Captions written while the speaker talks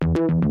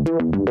To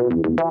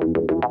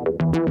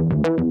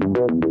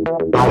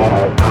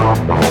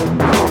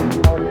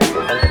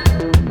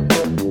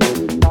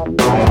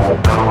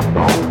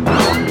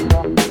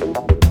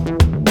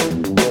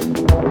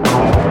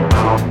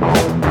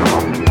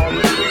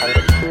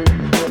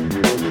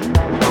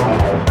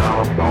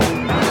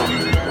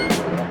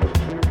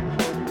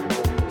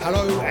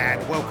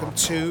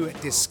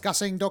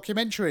Discussing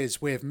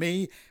Documentaries with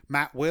me,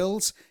 Matt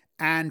Wills,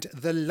 and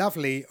the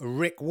lovely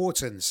Rick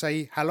Wharton.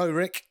 Say hello,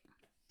 Rick.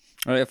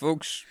 Hiya,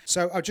 folks.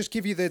 So I'll just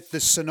give you the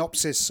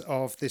synopsis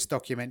of this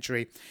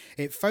documentary.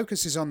 It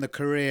focuses on the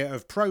career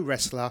of pro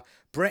wrestler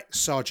Bret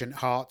Sargent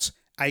Hart,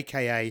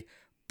 aka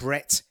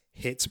Bret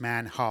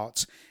Hitman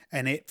Hart.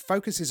 And it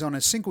focuses on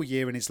a single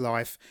year in his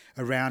life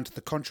around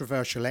the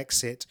controversial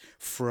exit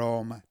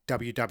from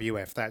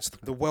WWF. That's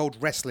the World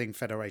Wrestling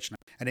Federation.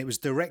 And it was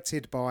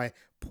directed by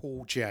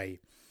Paul Jay.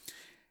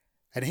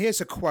 And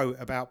here's a quote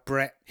about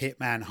Bret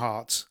Hitman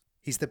Hart.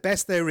 He's the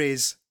best there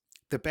is,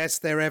 the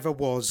best there ever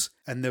was,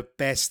 and the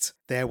best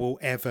there will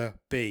ever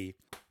be.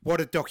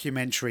 What a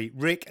documentary.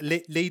 Rick,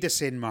 lead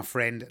us in, my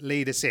friend.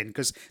 Lead us in.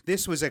 Because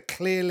this was a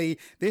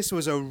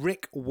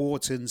Rick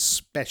Wharton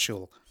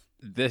special.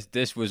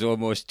 This was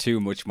almost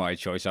too much my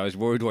choice. I was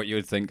worried what you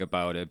would think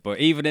about it. But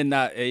even in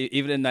that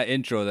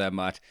intro there,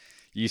 Matt,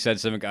 you said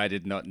something I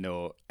did not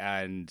know,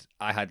 and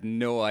I had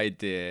no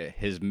idea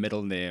his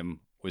middle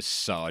name was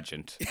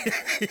Sargent.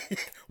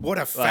 What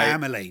a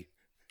family.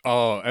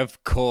 Oh,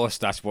 of course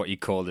that's what he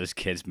called his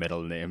kid's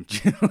middle name. Do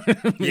you know what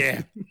I mean?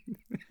 Yeah.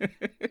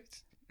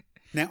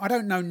 Now, I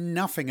don't know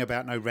nothing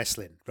about no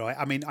wrestling, right?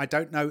 I mean, I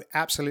don't know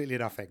absolutely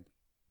nothing.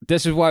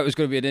 This is why it was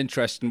going to be an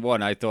interesting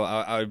one. I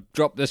thought I'd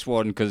drop this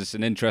one because it's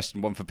an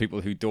interesting one for people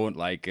who don't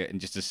like it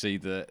and just to see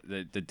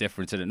the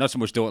difference in it. Not so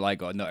much don't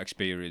like it or not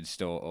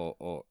experienced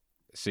or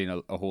seen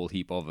a whole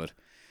heap of it.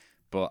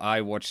 But I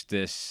watched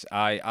this.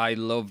 I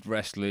loved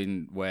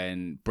wrestling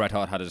when Bret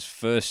Hart had his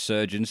first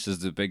surgeons as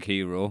the big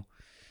hero.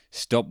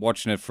 Stopped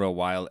watching it for a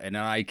while, and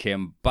then I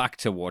came back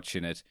to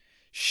watching it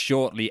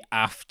shortly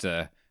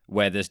after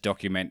where this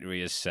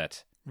documentary is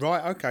set.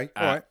 Right, okay,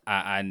 all right.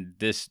 And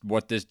this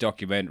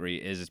documentary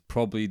is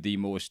probably the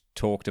most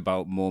talked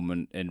about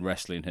moment in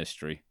wrestling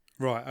history.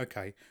 Right,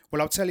 okay.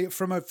 Well, I'll tell you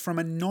from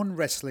a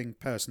non-wrestling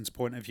person's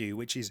point of view,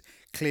 which is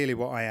clearly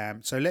what I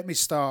am. So let me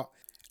start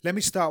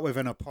with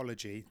an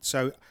apology.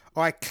 So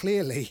I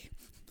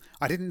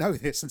didn't know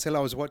this until I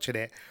was watching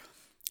it.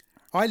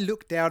 I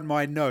looked down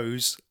my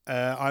nose.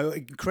 I'm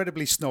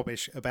incredibly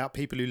snobbish about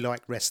people who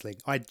like wrestling.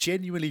 I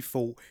genuinely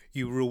thought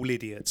you were all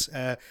idiots.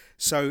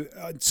 So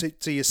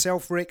to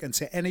yourself, Rick, and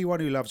to anyone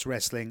who loves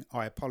wrestling,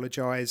 I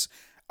apologise.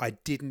 I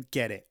didn't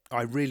get it.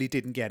 I really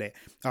didn't get it.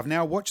 I've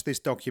now watched this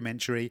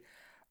documentary.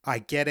 I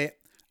get it.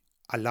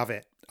 I love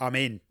it. I'm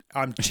in.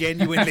 I'm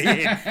genuinely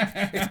in.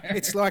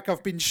 It's like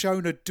I've been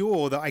shown a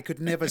door that I could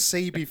never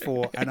see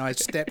before and I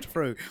stepped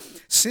through.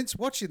 Since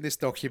watching this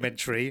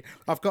documentary,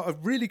 I've got a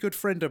really good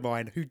friend of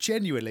mine who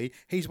genuinely,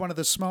 he's one of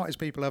the smartest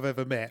people I've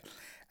ever met.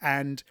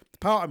 And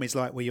part of me is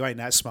like, well, you ain't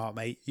that smart,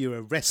 mate. You're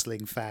a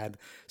wrestling fan.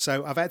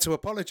 So I've had to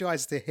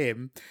apologise to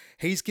him.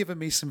 He's given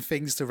me some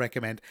things to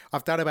recommend.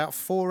 I've done about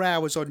 4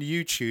 hours on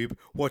YouTube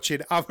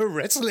watching other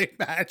wrestling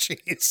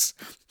matches.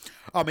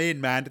 I'm in,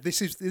 man.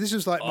 This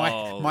was like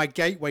my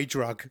gateway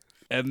drug.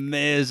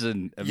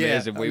 Amazing.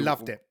 Yeah, I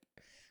loved it.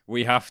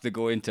 We have to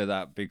go into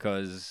that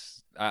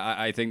because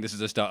I think this is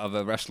the start of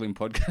a wrestling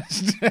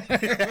podcast.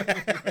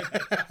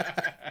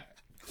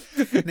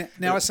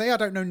 Now I say I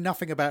don't know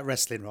nothing about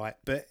wrestling, right?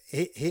 But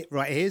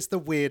here's the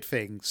weird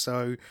thing.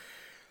 So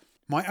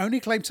my only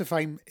claim to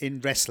fame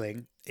in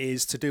wrestling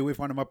is to do with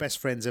one of my best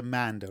friends,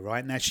 Amanda,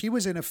 right? Now she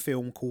was in a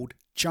film called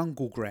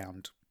Jungle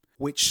Ground,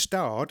 which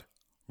starred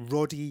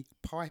Roddy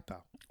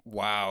Piper.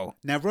 Wow.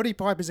 Now Roddy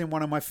Piper's in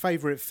one of my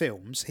favourite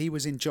films. He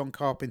was in John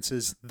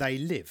Carpenter's They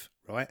Live.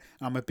 Right,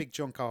 I'm a big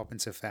John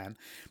Carpenter fan.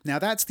 Now,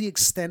 that's the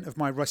extent of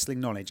my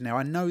wrestling knowledge. Now,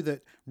 I know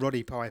that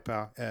Roddy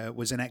Piper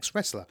was an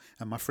ex-wrestler,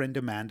 and my friend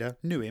Amanda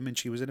knew him, and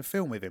she was in a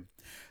film with him.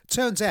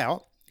 Turns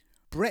out,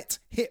 Bret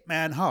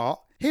Hitman Hart,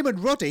 him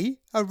and Roddy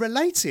are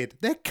related.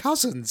 They're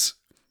cousins.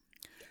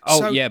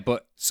 Oh,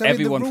 but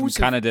everyone from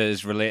Canada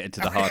is related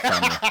to the Hart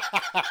family.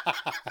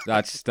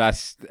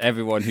 That's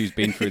everyone who's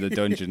been through the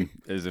dungeon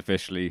is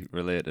officially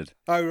related.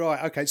 Oh,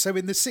 right, okay. So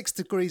in the 6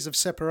 degrees of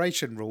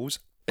separation rules,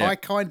 yeah. I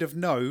kind of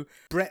know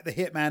Bret the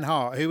Hitman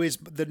Hart, who is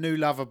the new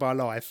love of my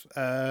life.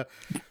 So,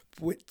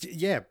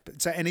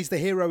 and he's the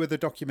hero of the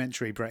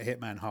documentary, Bret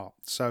Hitman Hart.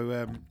 So,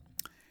 and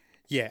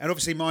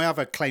obviously my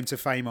other claim to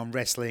fame on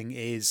wrestling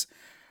is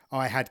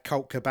I had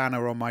Colt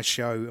Cabana on my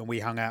show and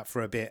we hung out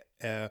for a bit,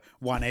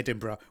 one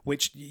Edinburgh,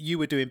 which you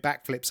were doing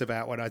backflips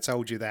about when I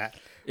told you that.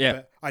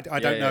 Yeah. But I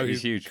don't know who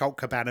huge. Colt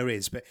Cabana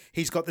is, but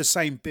he's got the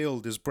same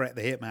build as Bret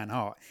the Hitman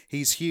Hart.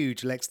 He's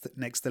huge next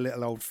to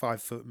little old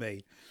 5 foot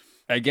me.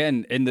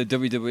 Again, in the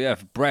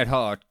WWF, Bret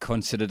Hart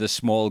considered a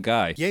small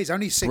guy. Yeah, he's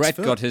only 6 foot.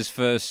 Bret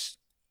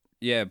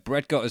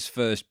got his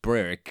first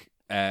break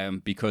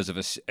because of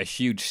a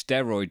huge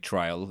steroid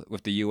trial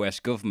with the US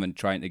government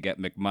trying to get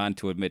McMahon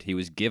to admit he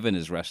was giving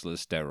his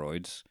wrestlers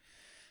steroids.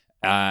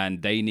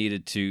 and they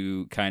needed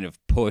to kind of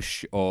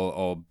push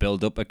or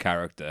build up a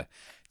character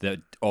that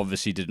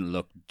obviously didn't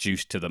look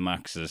juiced to the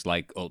maxes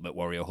like Ultimate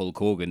Warrior Hulk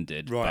Hogan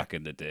did back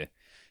in the day.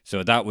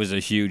 So that was a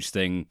huge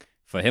thing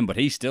for him, but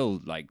he's still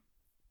like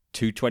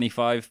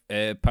 225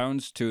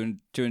 pounds,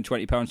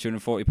 220 pounds,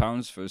 240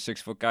 pounds for a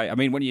 6 foot guy. I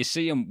mean, when you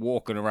see him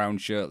walking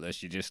around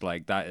shirtless, you're just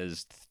like, that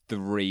is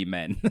 3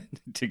 men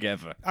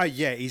together. Oh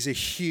yeah, he's a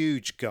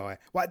huge guy.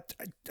 Well,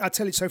 I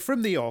tell you, so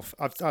from the off,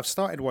 I've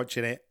started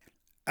watching it,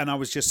 and I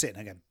was just sitting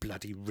there going,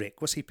 bloody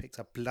Rick, what's he picked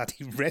up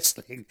bloody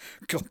wrestling?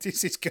 God,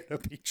 this is going to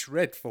be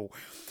dreadful.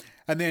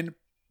 And then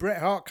Bret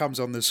Hart comes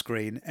on the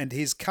screen, and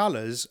his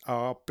colours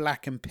are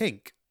black and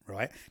pink,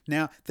 right?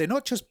 Now, they're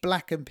not just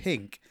black and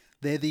pink,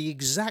 they're the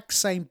exact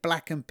same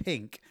black and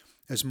pink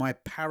as my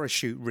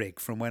parachute rig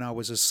from when I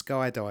was a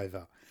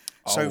skydiver.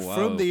 So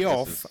from the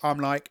off, I'm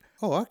like,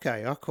 oh,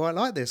 okay, I quite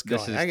like this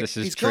guy. This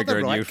is He's got the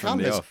triggering right you from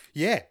the colours. off.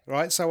 Yeah,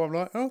 right. So I'm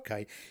like,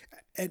 okay.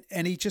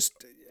 And he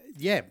just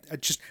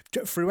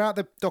throughout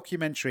the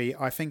documentary,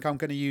 I think I'm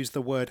going to use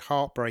the word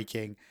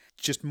heartbreaking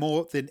just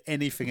more than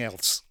anything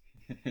else.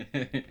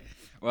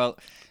 Well,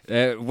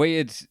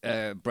 weird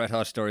Bret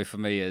Hart story for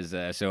me is,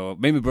 so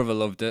me and my brother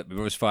loved it. My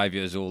brother's 5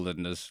 years older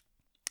than us.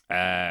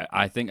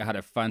 I think I had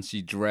a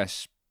fancy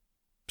dress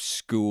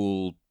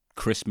school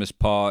Christmas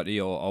party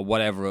or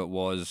whatever it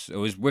was. It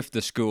was with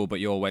the school, but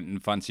you all went in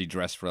fancy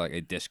dress for like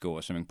a disco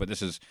or something. But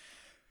this is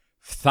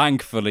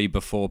thankfully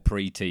before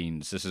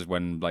pre-teens. This is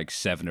when like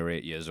 7 or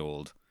 8 years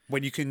old.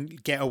 When you can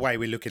get away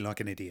with looking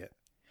like an idiot.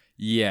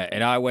 Yeah,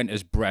 and I went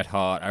as Bret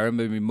Hart. I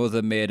remember my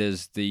mother made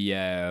us the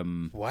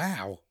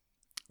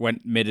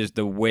made us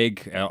the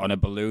wig on a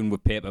balloon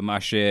with paper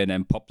mache, and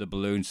then popped the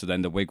balloon so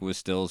then the wig was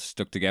still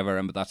stuck together. I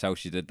remember that's how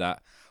she did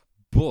that.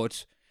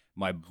 But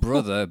my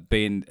brother,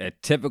 being a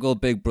typical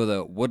big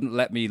brother, wouldn't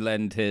let me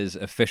lend his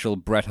official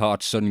Bret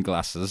Hart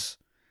sunglasses.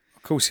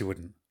 Of course he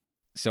wouldn't.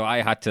 So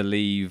I had to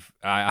leave.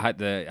 I had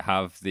to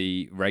have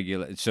the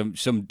regular,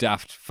 some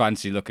daft,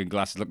 fancy-looking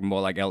glasses, looking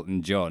more like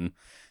Elton John.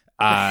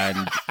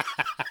 And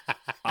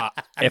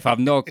if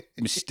I'm not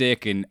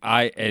mistaken,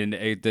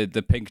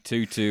 the pink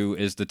tutu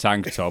is the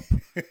tank top.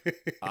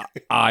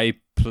 I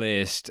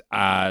placed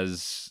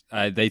as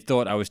they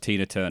thought I was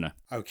Tina Turner.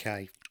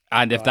 Okay.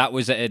 And if that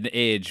was at an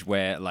age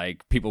where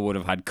like people would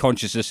have had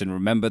consciousness and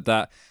remembered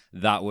that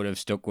would have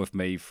stuck with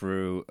me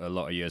through a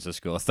lot of years of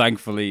school.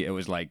 Thankfully, it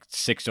was like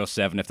 6 or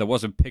 7. If there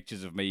wasn't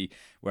pictures of me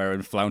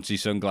wearing flouncy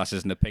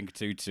sunglasses and a pink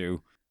tutu,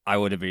 I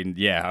would have been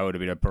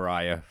a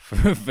pariah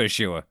for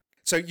sure.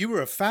 So you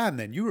were a fan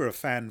then? You were a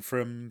fan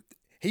from...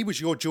 He was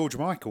your George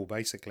Michael,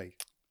 basically.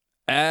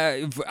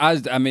 It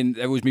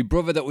was my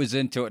brother that was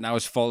into it, and I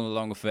was following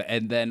along with it.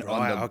 And then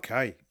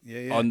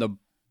on the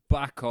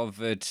back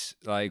of it,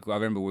 like I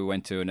remember we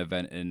went to an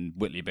event in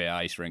Whitley Bay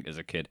Ice Rink as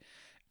a kid,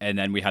 and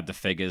then we had the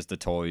figures, the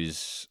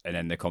toys, and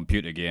then the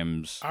computer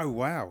games. Oh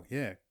wow,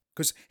 yeah,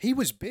 because he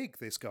was big.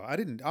 This guy,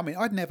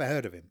 I'd never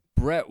heard of him.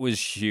 Bret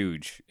was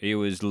huge. He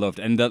was loved,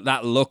 and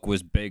that look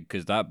was big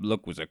because that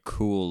look was a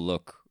cool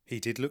look. He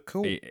did look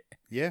cool.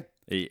 Yeah.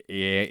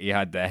 He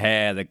had the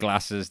hair, the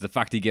glasses. The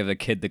fact he gave the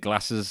kid the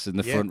glasses in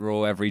the front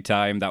row every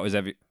time, that was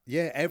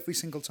every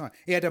single time.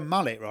 He had a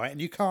mullet, right?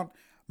 And you can't...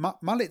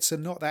 Mullets are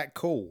not that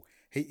cool.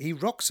 He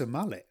rocks a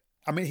mullet.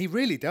 I mean, he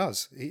really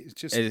does.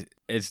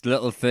 It's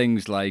little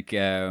things like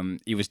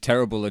he was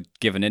terrible at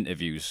giving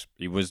interviews.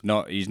 He's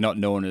not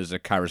known as a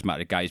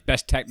charismatic guy. He's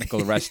best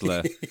technical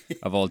wrestler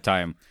of all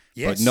time,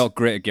 but not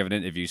great at giving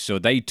interviews. So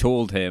they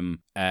told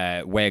him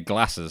wear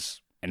glasses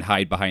and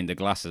hide behind the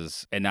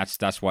glasses, and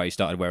that's why he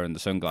started wearing the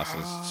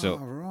sunglasses.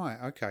 Right,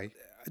 okay.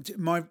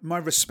 My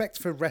respect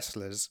for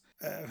wrestlers.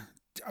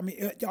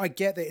 I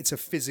get that it's a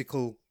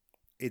physical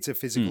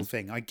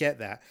thing. I get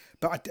that,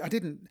 but I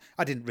didn't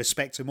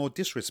respect them or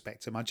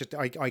disrespect them.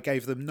 I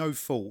gave them no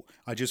fault.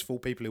 I just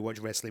thought people who watch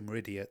wrestling were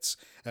idiots.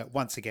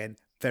 Once again,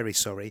 very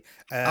sorry.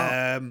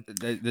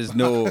 There's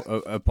no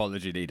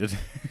apology needed.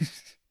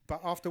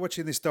 But after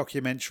watching this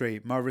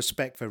documentary, my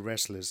respect for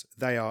wrestlers,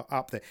 they are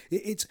up there.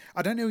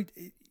 I don't know,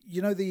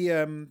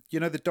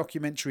 the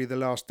documentary The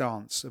Last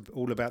Dance,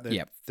 all about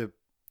the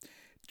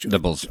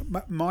Bulls.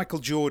 Michael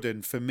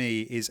Jordan for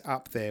me is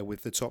up there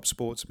with the top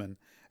sportsmen.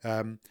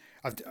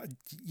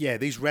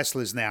 These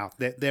wrestlers now,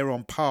 they're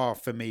on par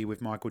for me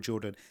with Michael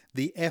Jordan.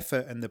 The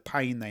effort and the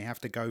pain they have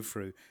to go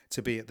through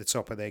to be at the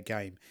top of their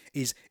game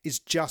is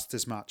just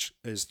as much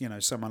as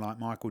someone like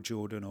Michael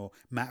Jordan or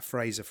Matt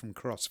Fraser from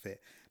CrossFit.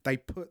 They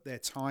put their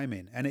time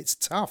in, and it's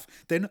tough.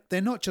 They're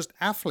not just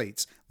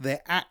athletes;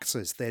 they're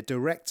actors, they're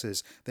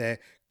directors, they're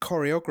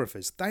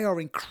choreographers. They are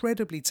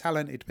incredibly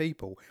talented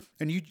people,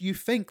 and you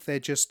think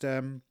they're just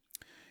because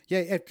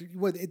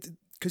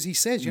he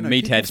says,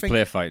 meatheads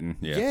play fighting.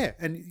 Yeah,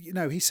 and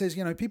he says,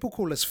 people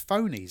call us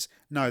phonies.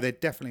 No, they're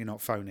definitely not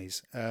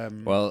phonies.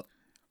 Well,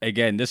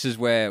 again, this is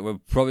where we're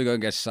probably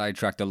going to get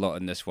sidetracked a lot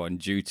in this one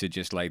due to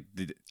just like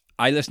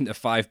I listened to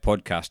 5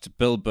 podcasts,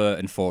 Bill Burr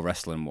and 4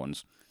 wrestling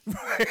ones.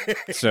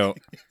 So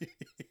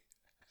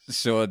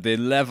the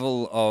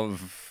level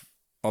of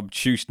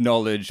obtuse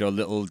knowledge or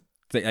little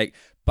thing, like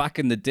back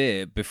in the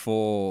day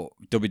before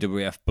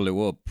WWF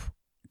blew up,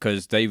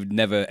 because they've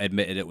never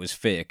admitted it was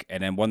fake.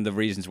 And then one of the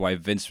reasons why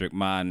Vince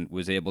McMahon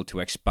was able to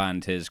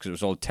expand his, because it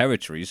was all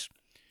territories.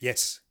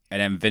 Yes. And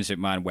then Vince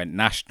McMahon went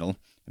national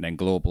and then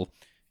global.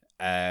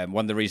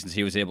 One of the reasons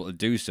he was able to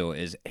do so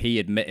is he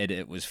admitted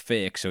it was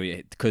fake. So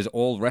because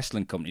all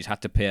wrestling companies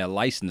had to pay a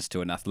license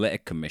to an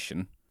athletic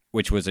commission,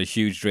 which was a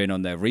huge drain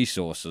on their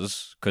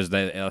resources, because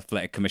the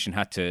athletic commission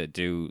had to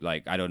do,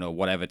 like, I don't know,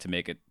 whatever to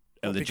make it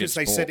a legit because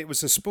they sport. said it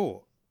was a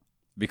sport.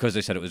 Because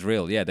they said it was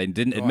real. Yeah, they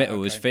didn't admit it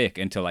was fake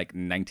until like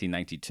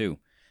 1992.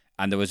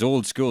 And there was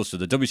old school. So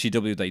the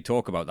WCW they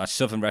talk about, that's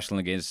Southern Wrestling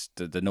against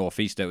the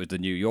Northeast. That was the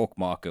New York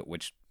market,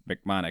 which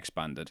McMahon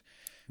expanded.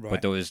 Right.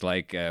 But there was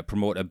like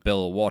promoter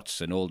Bill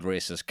Watts, an old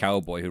racist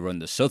cowboy who run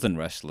the Southern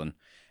Wrestling.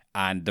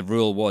 And the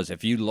rule was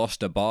if you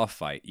lost a bar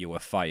fight, you were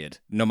fired,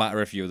 no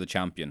matter if you were the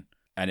champion.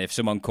 And if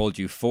someone called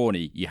you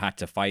phony, you had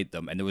to fight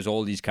them. And there was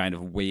all these kind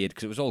of weird,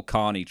 because it was all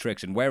carny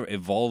tricks. And where it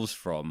evolves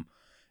from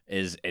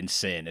is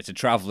insane. It's a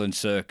traveling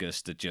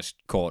circus that just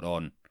caught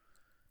on.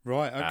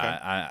 Right, okay.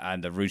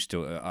 And the roots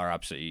to it are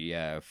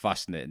absolutely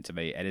fascinating to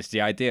me. And it's the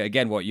idea,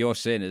 again, what you're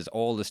saying is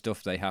all the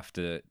stuff they have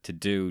to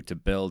do to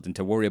build and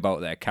to worry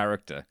about their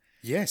character.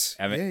 Yes,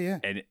 yeah.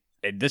 And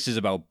this is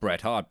about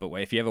Bret Hart, but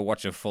if you ever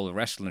watch a full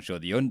wrestling show,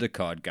 the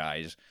undercard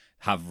guys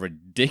have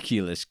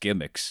ridiculous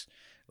gimmicks.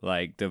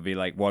 Like, there'll be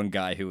like one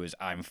guy who is,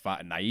 I'm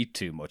fat and I eat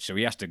too much, so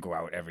he has to go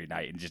out every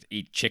night and just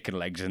eat chicken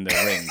legs in the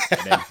ring.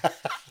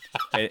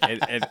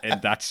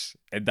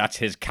 And that's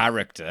his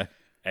character,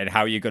 and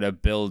how you're going to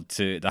build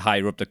to the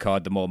higher up the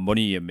card, the more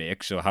money you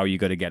make, so how you're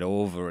going to get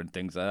over and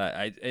things like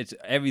that. It's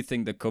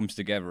everything that comes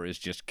together is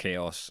just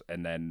chaos,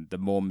 and then the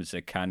moments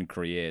it can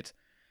create.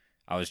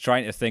 I was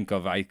trying to think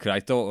of, I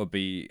thought it would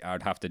be,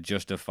 I'd have to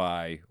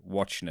justify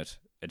watching it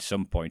at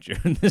some point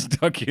during this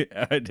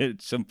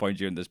at some point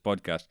during this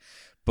podcast.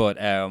 But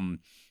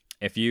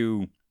if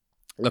you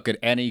look at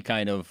any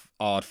kind of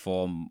art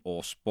form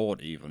or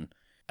sport even,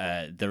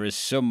 there is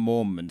some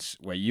moments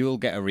where you'll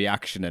get a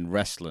reaction in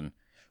wrestling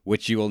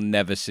which you will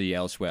never see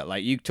elsewhere.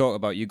 Like you talk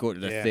about, you go to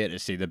the theater to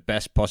see the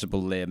best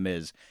possible Les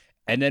Mis,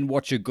 and then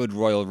watch a good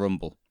Royal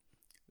Rumble.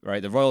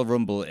 Right, the Royal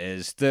Rumble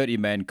is 30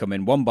 men come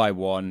in one by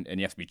one, and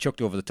you have to be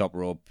chucked over the top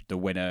rope. The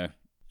winner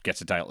gets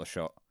a title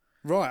shot.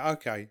 Right,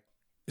 okay.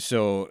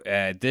 So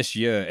this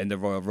year in the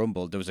Royal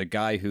Rumble, there was a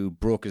guy who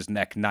broke his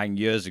neck 9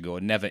 years ago,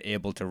 never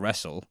able to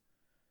wrestle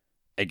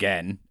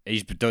again.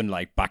 He's done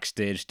like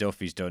backstage stuff.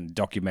 He's done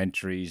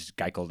documentaries. A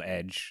guy called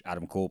Edge,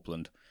 Adam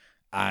Copeland.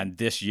 And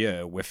this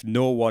year, with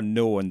no one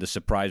knowing the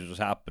surprise was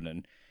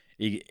happening,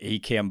 he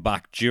came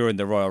back during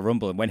the Royal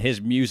Rumble. And when his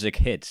music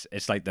hits,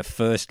 it's like the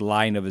first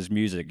line of his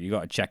music. You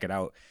got to check it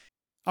out.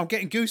 I'm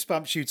getting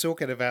goosebumps you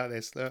talking about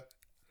this. Look.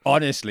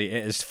 Honestly,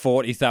 it is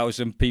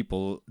 40,000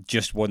 people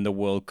just won the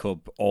World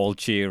Cup, all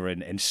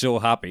cheering and so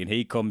happy. And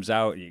he comes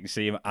out, and you can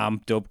see him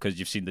amped up because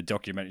you've seen the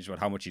documentaries about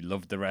how much he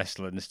loved the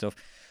wrestling and stuff.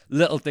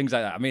 Little things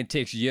like that. I mean, it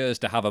takes years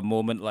to have a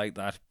moment like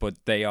that, but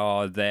they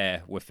are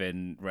there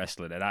within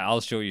wrestling. And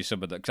I'll show you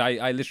some of that.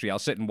 Because I'll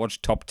sit and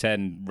watch top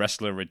 10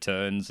 wrestler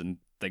returns and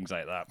things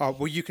like that. Oh,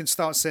 well, you can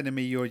start sending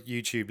me your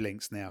YouTube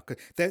links now.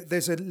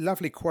 There's a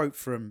lovely quote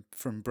from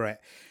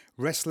Bret.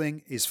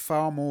 Wrestling is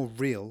far more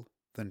real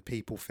than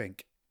people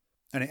think.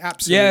 And it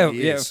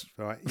absolutely is.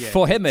 Right? Yeah.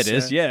 For him it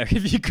is, yeah.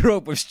 If you grew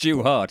up with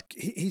Stu Hart.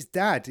 His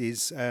dad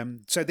is...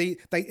 so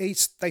they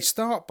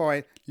start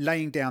by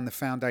laying down the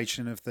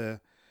foundation of the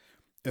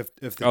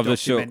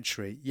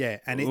documentary. Yeah,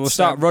 and we'll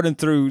start running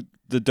through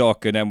the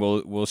doc, and then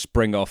we'll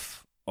spring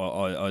off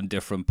on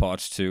different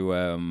parts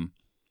to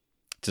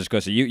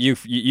discuss it.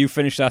 You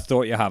finish that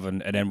thought you're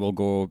having, and then we'll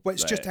go. Well,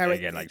 it's just how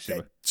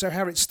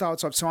how it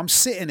starts off. So I'm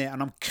sitting there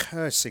and I'm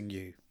cursing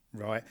you,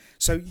 right?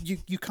 So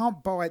you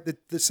can't buy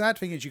the sad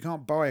thing is you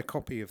can't buy a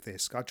copy of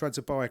this. I tried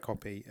to buy a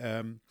copy.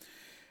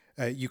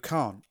 You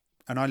can't.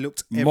 And I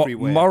looked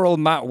everywhere. Moral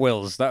Matt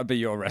Wills, that would be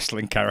your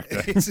wrestling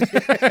character.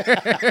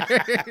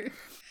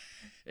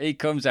 He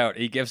comes out,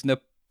 he gives an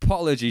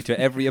apology to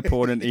every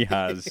opponent he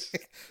has.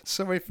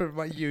 Sorry for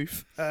my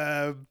youth.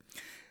 So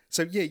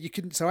yeah, you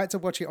can. So I had to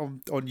watch it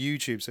on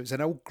YouTube. So it's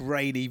an old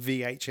grainy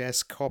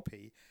VHS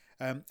copy,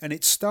 and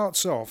it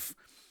starts off.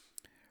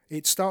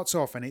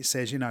 And it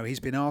says, he's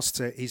been asked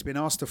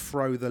to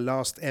throw the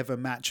last ever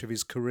match of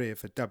his career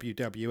for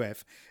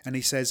WWF, and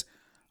he says,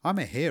 "I'm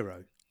a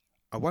hero.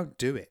 I won't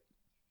do it."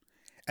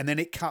 And then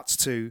it cuts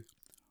to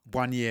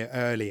 1 year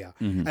earlier.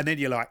 Mm-hmm. And then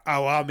you're like,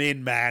 oh, I'm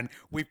in, man.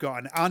 We've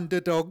got an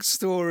underdog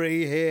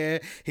story here.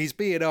 He's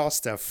being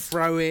asked to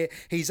throw it.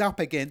 He's up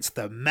against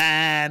the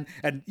man.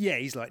 And yeah,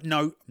 he's like, no,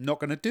 I'm not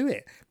going to do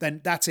it. Then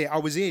that's it. I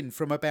was in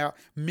from about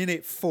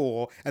minute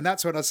 4. And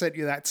that's when I sent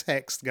you that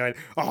text going,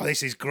 oh,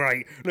 this is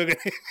great. Look at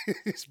it.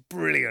 It's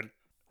brilliant.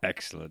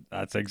 Excellent.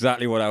 That's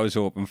exactly what I was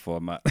hoping for,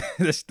 Matt.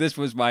 This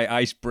was my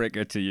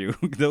icebreaker to you.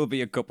 There'll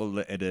be a couple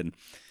littered in.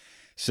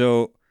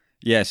 So...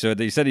 yeah, so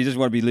they said he doesn't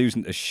want to be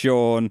losing to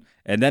Shawn,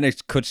 and then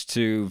it cuts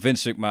to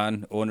Vince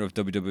McMahon, owner of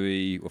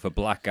WWE, with a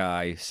black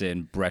eye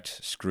saying Bret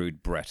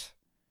screwed Bret.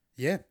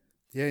 Yeah.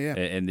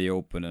 In the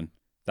opening.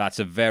 That's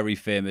a very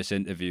famous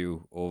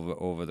interview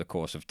over the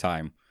course of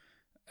time.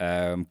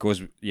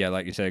 Goes, yeah,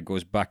 like you said,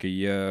 goes back a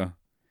year.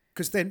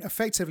 Because then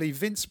effectively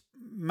Vince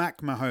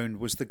McMahon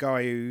was the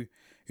guy who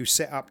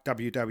set up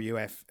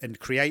WWF and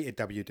created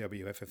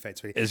WWF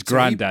effectively. His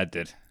granddad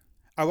did.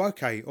 Oh,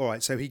 okay. All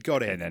right. So he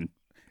got it. And then,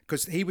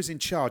 because he was in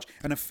charge.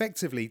 And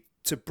effectively,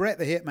 to Bret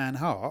the Hitman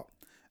Hart,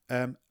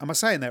 am I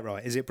saying that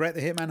right? Is it Bret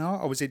the Hitman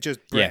Hart, or was it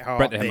just Bret Hart?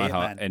 Bret the Hitman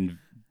Hart and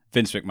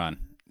Vince McMahon.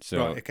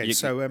 So, right, okay.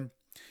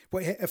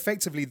 Well,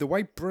 effectively, the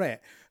way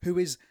Bret, who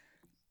is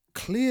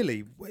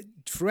clearly,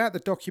 throughout the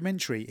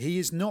documentary, he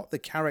is not the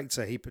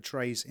character he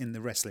portrays in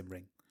the wrestling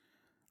ring.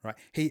 Right?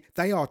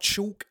 They are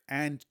chalk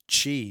and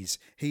cheese.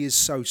 He is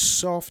so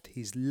soft.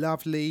 He's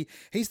lovely.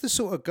 He's the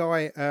sort of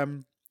guy.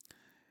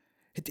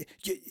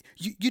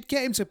 You'd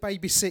get him to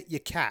babysit your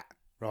cat,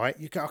 right?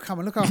 You go, oh, come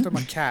and look after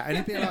my cat, and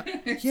he'd be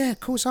like, yeah, of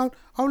course, I'll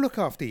look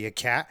after your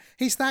cat.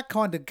 He's that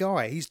kind of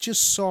guy. He's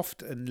just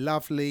soft and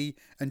lovely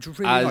and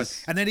really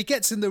nice. And then he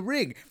gets in the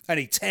ring and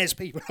he tears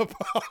people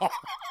apart.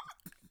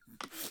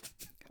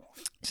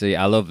 See,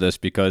 I love this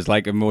because,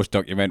 like in most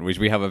documentaries,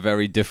 we have a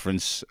very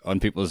difference on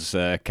people's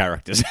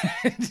characters.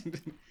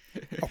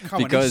 Oh,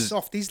 come on, he's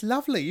soft. He's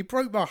lovely. He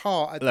broke my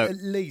heart at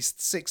least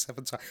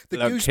 6-7 times. The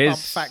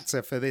goosebump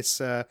factor for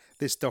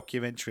this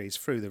documentary is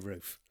through the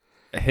roof.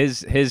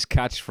 His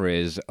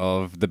catchphrase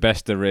of "the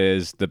best there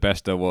is, the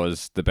best there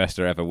was, the best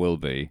there ever will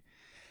be."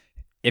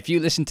 If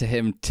you listen to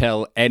him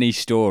tell any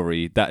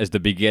story, that is the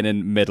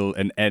beginning, middle,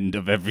 and end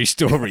of every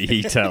story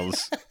he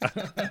tells.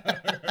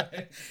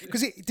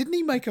 Because didn't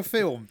he make a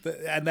film,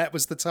 and that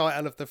was the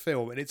title of the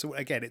film, and it's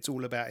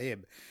all about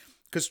him.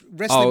 Because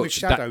Wrestling with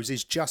Shadows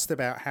is just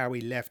about how he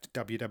left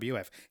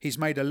WWF. He's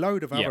made a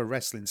load of other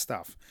wrestling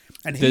stuff,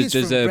 and he is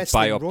from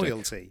wrestling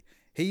royalty.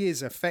 He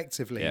is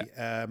effectively.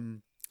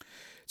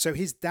 So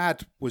his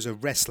dad was a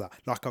wrestler,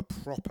 like a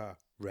proper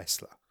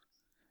wrestler.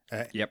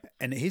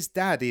 And his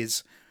dad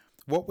is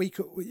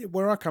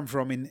where I come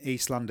from in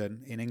East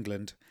London, in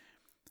England.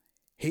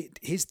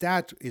 His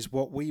dad is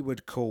what we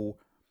would call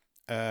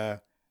a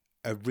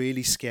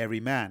really scary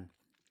man.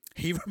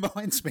 He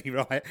reminds me,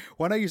 right,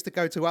 when I used to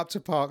go to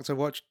Upton Park to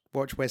watch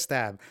West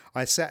Ham,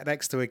 I sat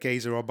next to a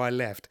geezer on my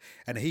left,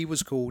 and he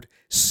was called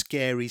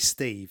Scary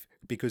Steve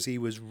because he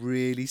was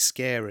really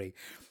scary.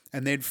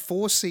 And then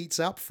 4 seats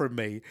up from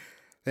me,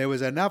 there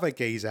was another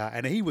geezer,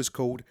 and he was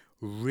called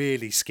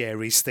Really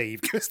Scary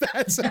Steve because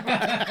that's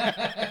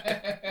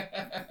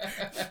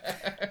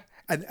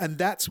and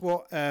that's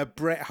what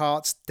Bret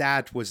Hart's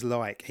dad was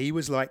like. He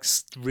was like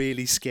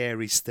Really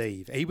Scary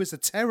Steve. He was a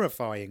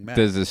terrifying man.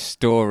 There's a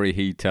story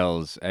he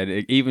tells, and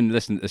even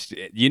listen to this.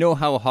 You know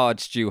how hard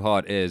Stu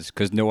Hart is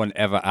because no one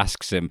ever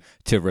asks him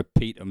to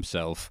repeat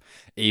himself,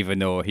 even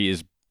though he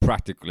is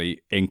practically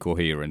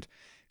incoherent.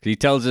 He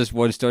tells us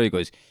one story. He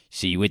goes,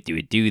 "See, what they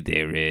would do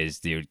there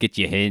is they would get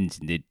your hands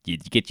and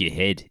you'd get your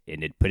head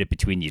and they'd put it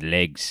between your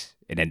legs,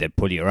 and then they'd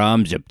pull your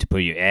arms up to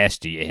pull your ass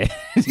to your head,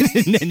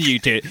 and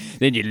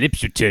then your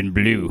lips would turn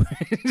blue."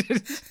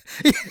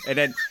 And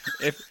then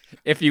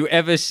if you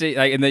ever see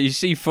and then you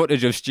see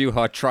footage of Stu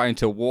Hart trying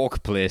to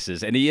walk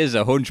places, and he is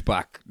a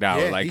hunchback now.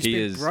 Yeah,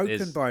 he's been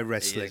broken by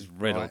wrestling. He is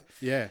riddled. Right?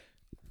 Yeah.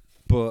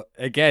 But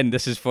again,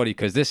 this is funny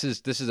because this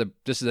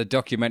is a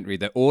documentary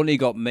that only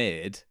got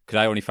made because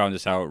I only found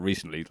this out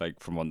recently, like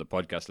from on the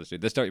podcast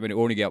listening. This documentary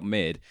only got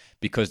made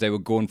because they were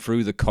going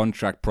through the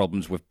contract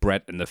problems with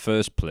Bret in the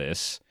first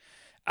place,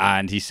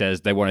 and he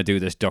says they want to do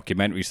this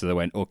documentary, so they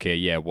went, okay,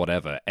 yeah,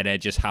 whatever, and it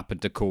just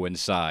happened to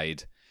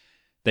coincide.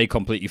 They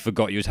completely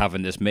forgot he was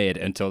having this made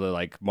until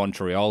like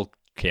Montreal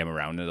came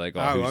around and they're like,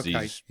 who's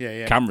these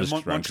cameras?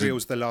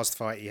 Montreal's the last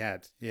fight he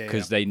had,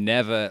 because they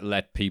never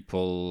let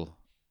people.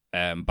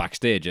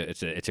 Backstage,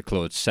 it's a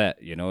closed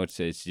set, you know.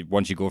 It's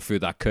once you go through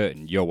that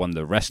curtain, you're on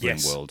the wrestling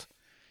world,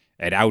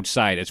 and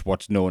outside it's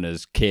what's known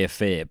as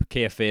kayfabe.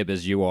 Kayfabe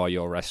is you are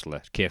your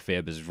wrestler.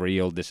 Kayfabe is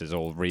real. This is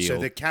all real. So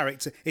the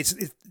character, it's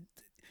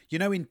you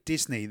know, in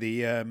Disney,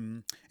 the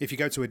if you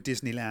go to a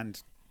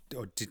Disneyland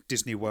or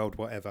Disney World,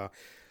 whatever,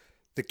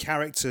 the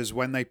characters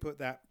when they put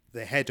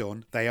the head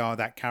on, they are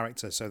that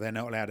character, so they're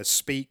not allowed to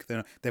speak.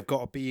 They've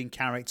got to be in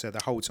character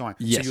the whole time.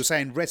 Yes. So you're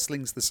saying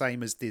wrestling's the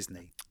same as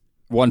Disney.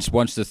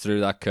 Once they're through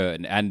that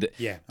curtain, and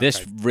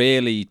this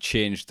really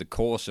changed the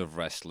course of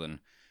wrestling,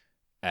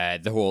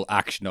 the whole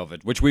action of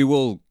it, which we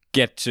will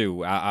get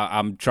to.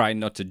 I'm trying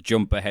not to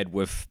jump ahead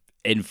with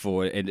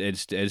info and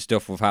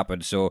stuff have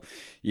happened. So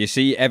you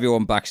see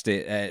everyone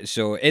backstage.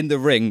 So in the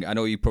ring, I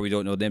know you probably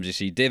don't know names. You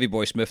see Davey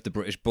Boy Smith, the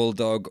British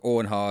Bulldog,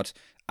 Owen Hart,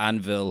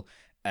 Anvil,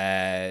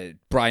 Brian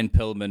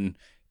Pillman.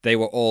 They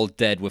were all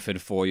dead within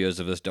 4 years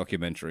of this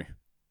documentary.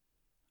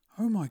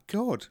 Oh my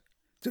God.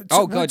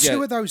 God!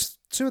 Two of those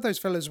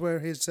fellas were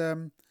his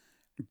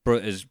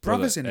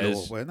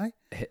brothers-in-law, weren't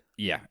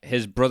they?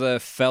 His brother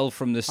fell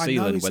from the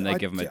ceiling when they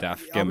give him a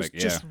daft gimmick.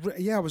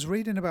 I was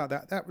reading about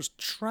that. That was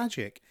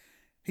tragic.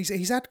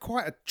 He's had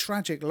quite a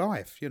tragic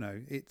life, you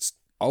know. It's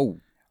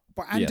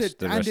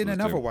and in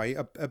another way,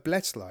 a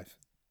blessed life.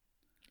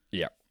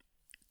 Yeah.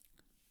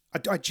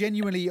 I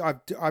genuinely,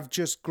 I've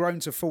just grown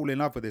to fall in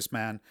love with this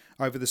man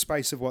over the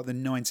space of the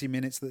 90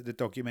 minutes that the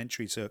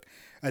documentary took,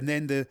 and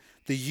then the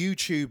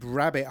YouTube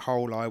rabbit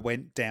hole I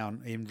went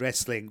down in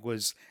wrestling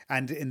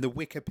and in the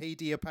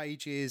Wikipedia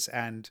pages,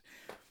 and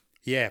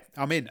yeah,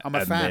 I'm in. I'm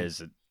a fan.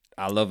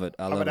 I love it.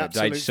 I love an it.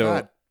 absolute So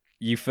fan.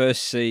 you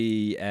first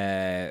see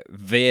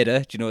Vader.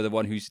 Do you know the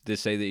one they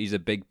say that he's a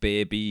big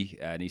baby,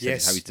 and he says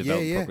Yes. how he's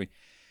developed Yeah. properly.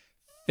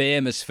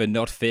 Famous for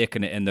not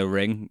faking it in the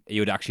ring. He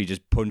would actually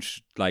just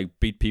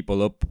beat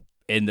people up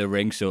in the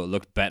ring so it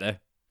looked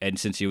better. And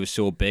since he was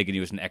so big and he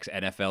was an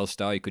ex-NFL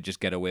star, he could just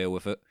get away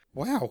with it.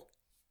 Wow.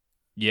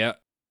 Yeah.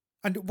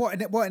 And what?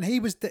 And he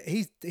was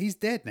he's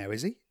dead now,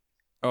 is he?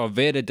 Oh,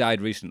 Vader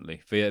died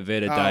recently.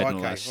 Vader died in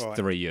the last all right.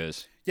 3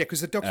 years. Yeah,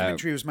 because the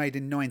documentary was made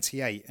in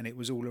 '98, and it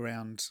was all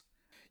around.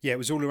 Yeah, it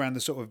was all around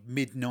the sort of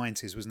mid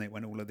 '90s, wasn't it,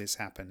 when all of this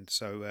happened?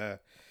 So.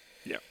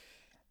 Yeah.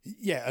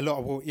 Yeah, a lot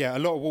of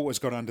water's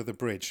gone under the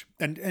bridge.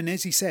 And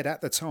as he said at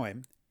the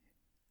time,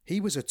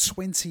 he was a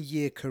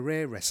 20-year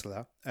career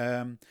wrestler.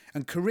 And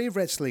career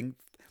wrestling,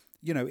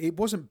 it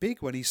wasn't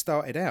big when he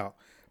started out.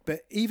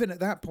 But even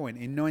at that point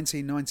in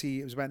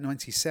 1990, it was about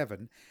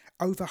 97,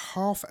 over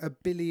 500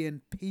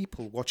 million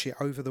people watch it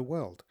over the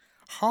world.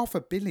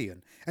 500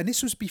 million. And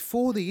this was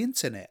before the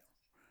internet.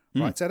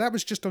 Right? So that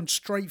was just on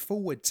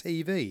straightforward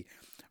TV.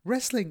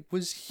 Wrestling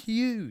was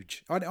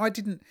huge. I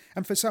didn't,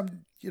 and for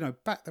some,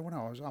 back then when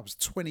I was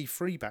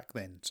 23 back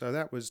then, so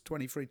that was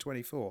 23,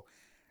 24.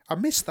 I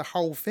missed the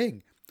whole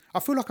thing. I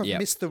feel like I've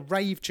missed the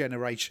rave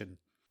generation.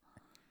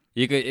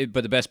 But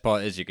the best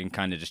part is you can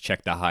kind of just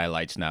check the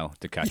highlights now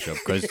to catch up.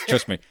 Because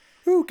trust me,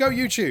 Ooh, go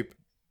YouTube.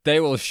 They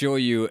will show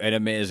you an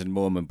amazing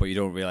moment, but you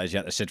don't realize you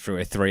have to sit through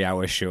a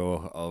 3-hour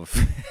show of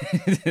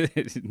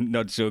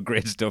not so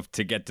great stuff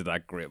to get to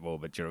that great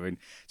moment. You know what I mean?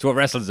 So what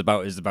wrestling's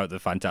about is about the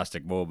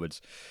fantastic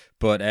moments.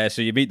 But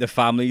so you meet the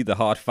family, the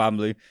Hart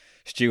family.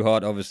 Stu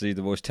Hart, obviously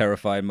the most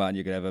terrifying man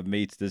you could ever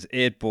meet. There's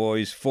 8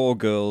 boys, 4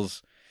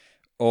 girls,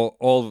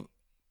 all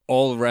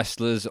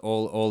wrestlers,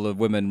 all the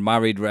women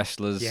married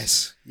wrestlers.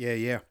 Yes,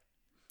 yeah.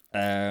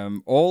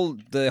 All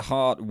the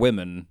Hart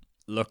women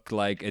look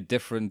like a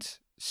different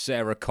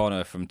Sarah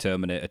Connor from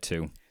Terminator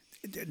 2.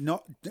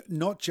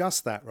 Not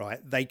just that, right?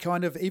 They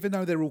kind of, even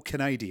though they're all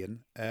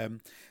Canadian,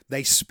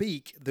 they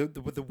speak,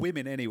 the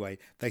women anyway,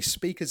 they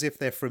speak as if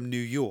they're from New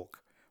York,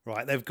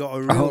 right? They've got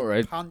a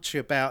real punch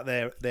about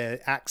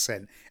their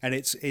accent, and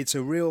it's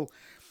a real,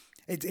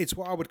 it's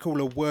what I would call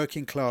a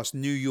working class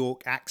New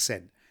York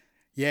accent.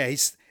 Yeah,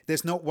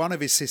 there's not one of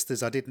his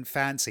sisters I didn't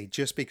fancy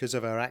just because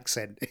of her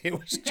accent. It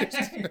was just...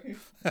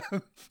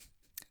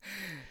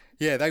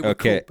 Yeah, they were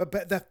cool.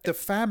 But the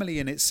family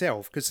in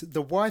itself, because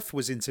the wife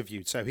was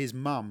interviewed, so his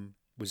mum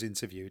was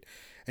interviewed,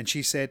 and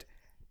she said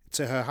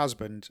to her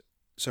husband,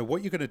 so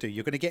what you're going to do,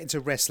 you're going to get into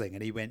wrestling.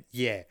 And he went,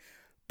 yeah,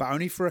 but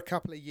only for a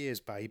couple of years,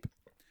 babe.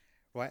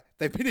 Right?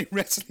 They've been in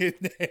wrestling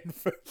then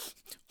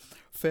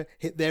for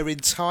their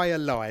entire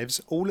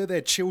lives. All of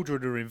their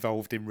children are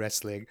involved in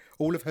wrestling.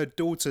 All of her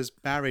daughters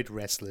married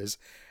wrestlers,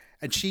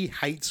 and she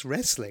hates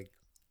wrestling.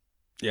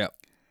 Yeah.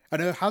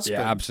 And her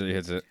husband... Yeah, absolutely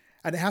hates it.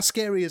 And how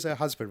scary is her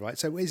husband, right?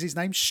 So is his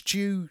name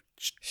Stu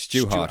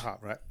Hart,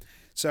 right?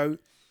 So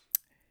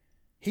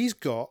he's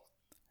got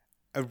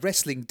a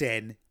wrestling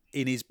den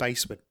in his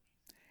basement.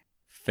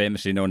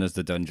 Famously known as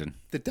the Dungeon.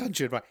 The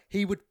Dungeon, right?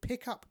 He would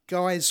pick up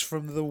guys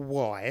from the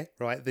Y,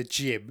 right, the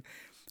gym,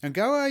 and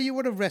go, oh, you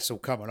want to wrestle?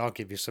 Come on, I'll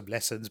give you some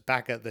lessons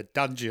back at the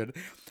Dungeon.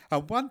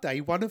 And one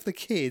day, one of the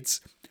kids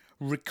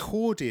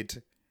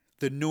recorded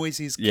the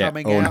noises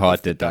coming out. Owen Hart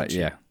of the did dungeon,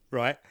 that, yeah.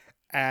 Right?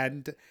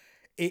 And...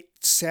 it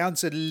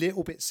sounds a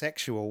little bit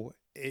sexual,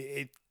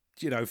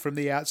 from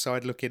the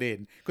outside looking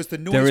in, because the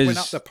noise went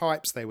up the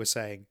pipes, they were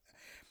saying.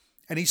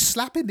 And he's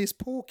slapping this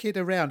poor kid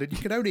around, and you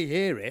can only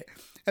hear it.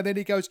 And then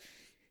he goes,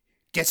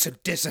 get some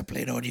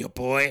discipline on you,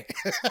 boy.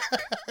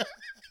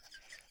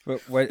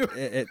 But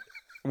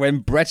when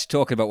Brett's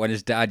talking about when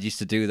his dad used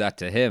to do that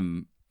to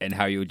him, and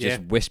how you would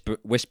just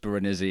whisper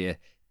in his ear,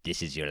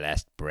 this is your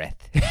last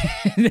breath.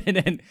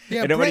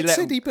 Brett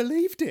said he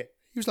believed it.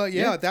 He was like,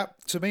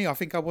 that, to me, I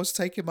think I was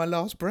taking my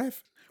last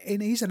breath.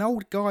 And he's an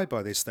old guy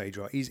by this stage,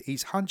 right?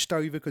 He's hunched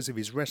over because of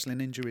his wrestling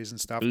injuries and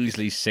stuff.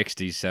 Easily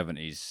 60s,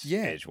 70s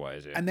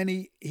age-wise, yeah. And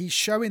then he's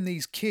showing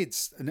these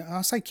kids, and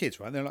I say kids,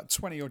 right? They're like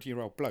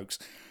 20-odd-year-old blokes.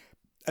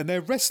 And they're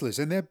wrestlers,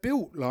 and they're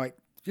built like,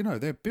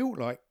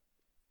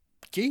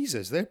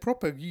 geezers. They're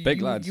proper.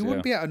 Big lads, you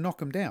wouldn't be able to knock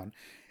them down.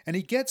 And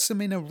he gets them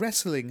in a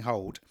wrestling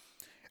hold,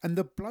 and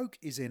the bloke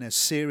is in a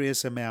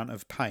serious amount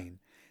of pain.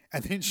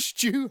 And then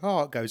Stu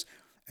Hart goes...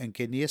 and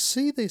can you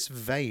see this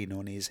vein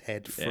on his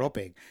head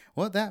throbbing?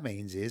 What that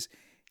means is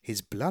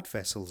his blood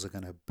vessels are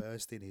going to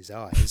burst in his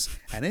eyes,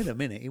 and in a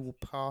minute he will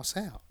pass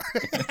out.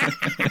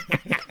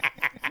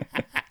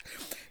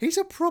 He's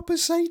a proper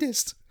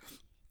sadist.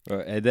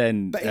 And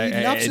then, but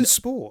he loves his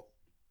sport.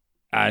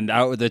 And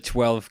out of the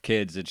 12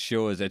 kids, it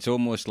shows it's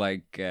almost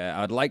like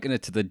I'd liken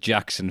it to the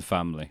Jackson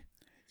family.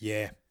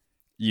 Yeah.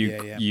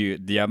 You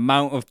the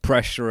amount of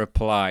pressure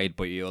applied,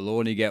 but you'll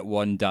only get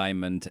one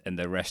diamond, and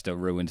the rest are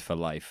ruined for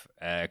life.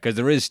 Because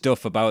there is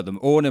stuff about them.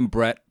 Owen and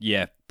Brett,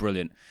 yeah,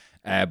 brilliant.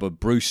 But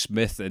Bruce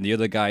Smith and the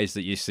other guys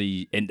that you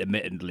see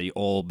intermittently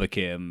all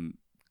became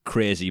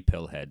crazy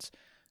pillheads.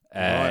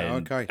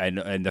 Okay.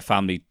 And the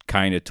family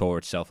kind of tore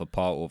itself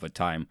apart over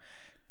time.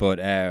 But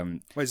well,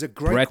 there's a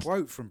great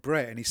quote from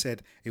Brett, and he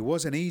said, "It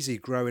wasn't easy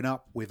growing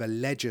up with a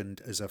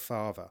legend as a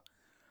father."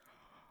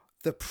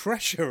 The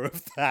pressure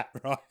of that,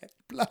 right?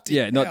 Bloody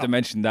hell. Not to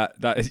mention that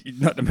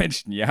not to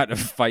mention you had to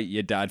fight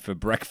your dad for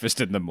breakfast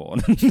in the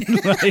morning.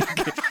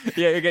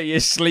 You get your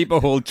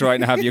sleeper hole trying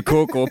to have your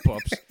Cocoa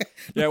Pops.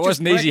 Yeah, it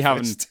wasn't easy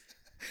having.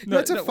 You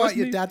had to fight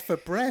your dad for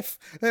breath.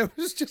 It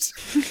was just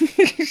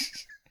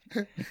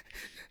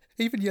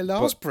even your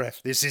last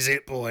breath. This is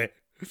it, boy.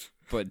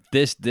 But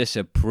this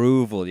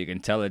approval, you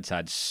can tell it's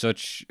had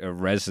such a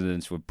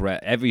resonance with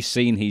Brett. Every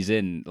scene he's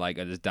in, like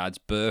at his dad's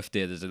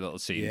birthday, there's a little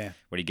scene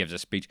where he gives a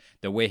speech.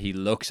 The way he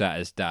looks at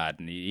his dad,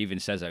 and he even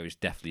says I was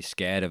definitely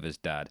scared of his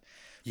dad.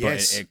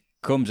 Yes. But it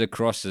comes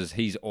across as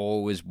he's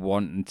always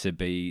wanting to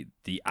be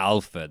the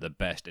alpha, the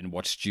best, in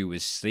what Stu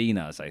is seen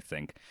as, I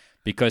think.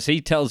 Because he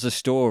tells a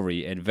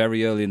story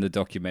very early in the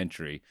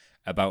documentary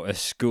about a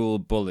school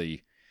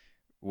bully,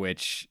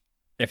 which...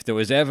 If there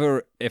was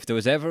ever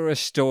a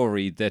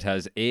story that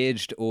has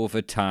aged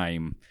over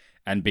time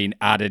and been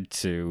added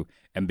to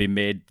and been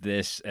made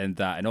this and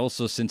that, and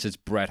also since it's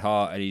Bret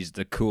Hart and he's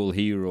the cool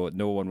hero,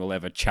 no one will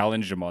ever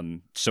challenge him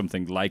on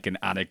something like an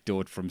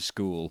anecdote from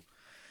school.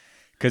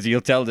 Because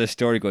he'll tell this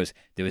story, goes,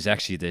 there was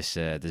actually this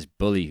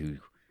bully who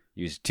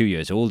he was 2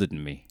 years older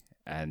than me,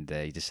 and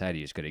he decided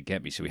he was going to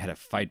get me, so we had a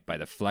fight by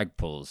the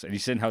flagpoles. And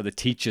he's saying how the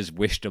teachers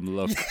wished him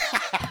luck.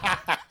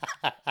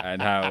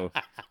 And how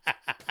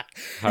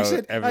he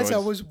said, as I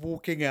was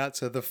walking out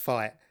to the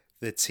fight,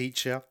 the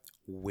teacher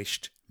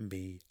wished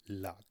me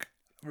luck.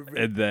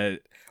 And then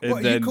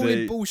what are you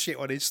calling bullshit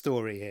on his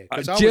story here?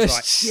 Because I was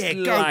like,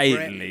 slightly. Go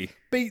Brett,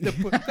 beat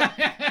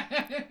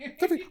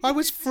the. I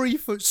was 3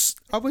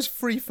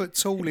 foot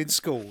tall in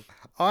school.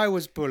 I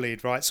was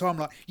bullied, right? So I'm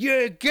like,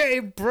 yeah, get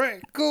him,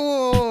 Brett.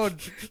 Go on,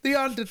 the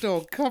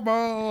underdog. Come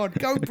on,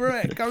 go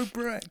Brett, go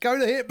the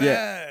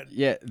Hitman.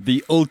 Yeah,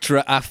 the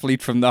ultra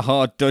athlete from the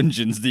Hard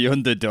Dungeons, the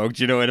underdog.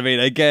 Do you know what I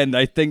mean? Again,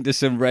 I think there's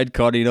some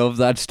retconning of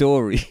that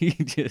story.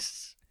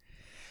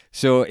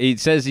 So he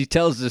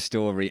tells the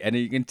story, and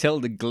you can tell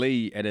the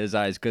glee in his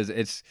eyes because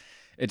it's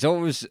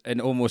always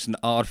almost an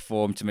art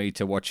form to me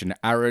to watch an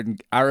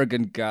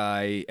arrogant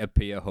guy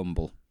appear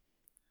humble.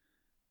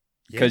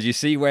 Because you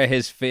see where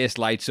his face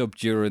lights up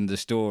during the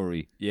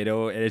story,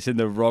 and it's in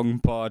the wrong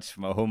parts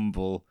from a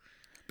humble.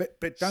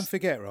 But don't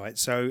forget, right?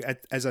 So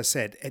as I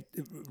said,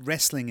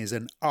 wrestling is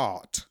an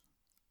art,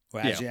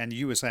 and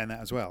you were saying that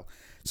as well.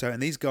 So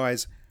and these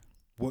guys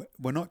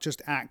were not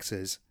just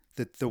actors.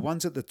 The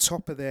ones at the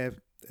top of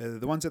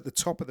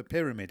the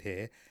pyramid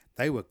here,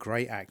 they were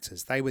great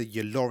actors. They were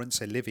your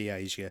Laurence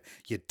Olivier's, your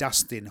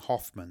Dustin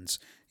Hoffmans,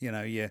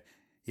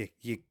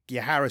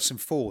 your Harrison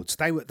Fords.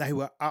 They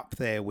were up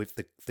there with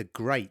the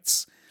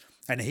greats,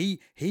 and he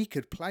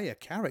could play a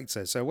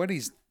character. So when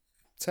he's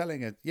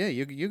telling it,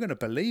 you're going to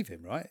believe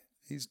him, right?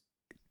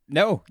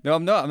 No,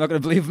 I'm not. I'm not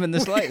going to believe him in the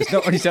slightest.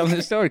 Not when he's telling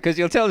the story, because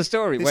he'll tell the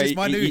story. This is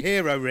my new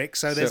hero, Rick.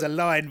 So there's a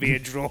line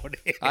being drawn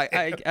here.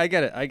 I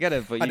get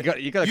it. But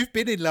you got. You've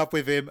been in love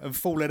with him and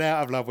fallen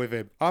out of love with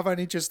him. I've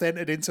only just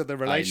entered into the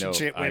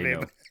relationship with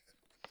him.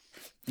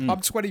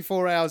 I'm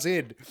 24 hours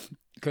in.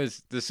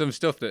 Because there's some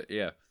stuff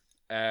that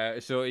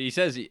so he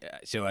says,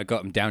 so I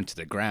got him down to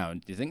the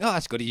ground. You think, oh,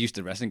 that's good. He used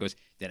to wrestling. Goes,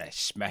 then I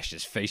smashed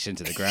his face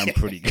into the ground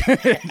pretty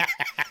good.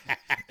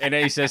 And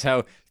then he says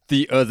how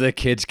the other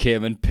kids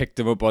came and picked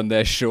him up on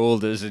their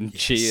shoulders and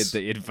cheered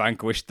that he'd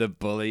vanquished the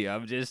bully.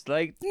 I'm just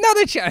like, not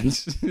a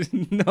chance.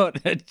 Not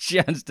a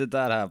chance did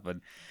that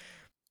happen.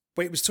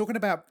 But he was talking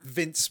about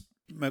Vince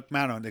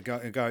McMahon, the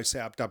guy who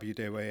set up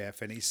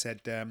WWF, and he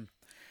said,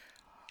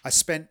 I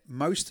spent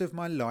most of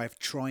my life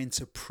trying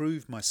to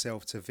prove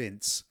myself to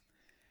Vince.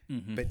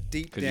 Mm-hmm. But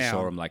deep down, because you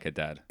saw him like a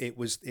dad. It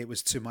was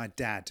to my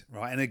dad,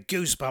 right? And the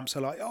goosebumps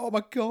are like, oh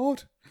my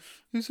god,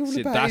 it's all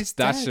about his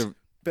dad.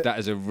 That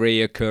is a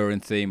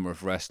reoccurring theme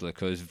with wrestler,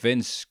 because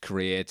Vince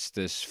creates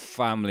this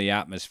family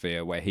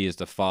atmosphere where he is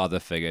the father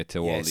figure to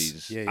all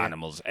these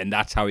animals, and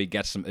that's how he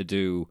gets them to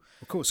do.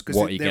 Of course,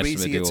 because they're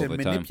easier to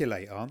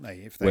manipulate, aren't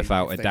they?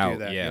 Without a doubt,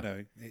 do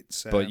that,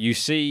 but you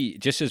see,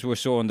 just as we're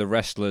showing the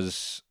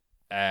wrestlers.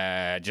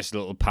 Just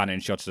little panning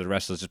shots of the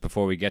wrestlers just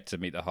before we get to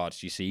Meet the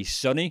Hearts. You see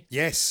Sunny?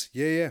 Yes,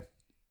 yeah.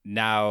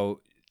 Now,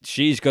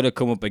 she's going to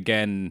come up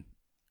again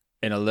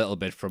in a little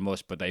bit from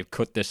us, but they've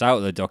cut this out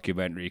of the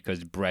documentary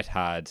because Brett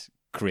had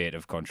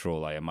creative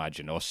control, I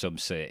imagine, or some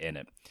say in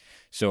it.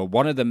 So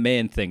one of the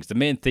main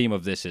theme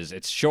of this is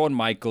it's Shawn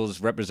Michaels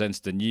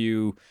represents the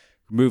new,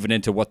 moving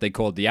into what they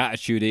call the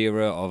Attitude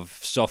Era of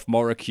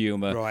sophomoric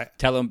humor, right?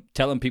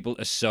 Telling people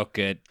to suck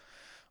it.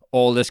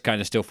 All this kind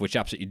of stuff, which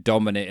absolutely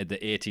dominated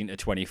the 18 to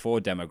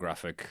 24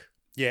 demographic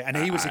Yeah, and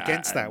he was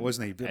against that,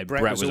 wasn't he? And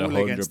Brett was all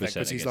against that 100%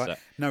 because he's against like, that.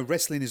 no,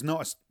 wrestling is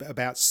not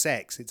about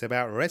sex; it's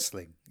about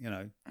wrestling.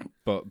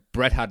 But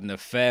Brett had an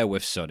affair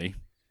with Sonny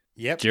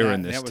Yep.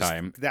 during this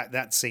time.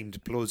 That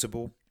seemed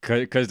plausible.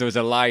 Because there was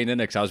a line in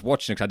it, because I was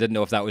watching it, 'cause I didn't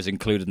know if that was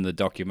included in the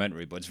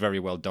documentary, but it's very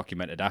well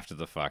documented after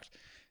the fact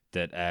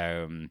that,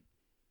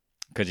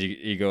 because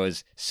he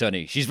goes,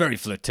 Sonny, she's very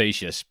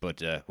flirtatious,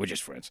 but we're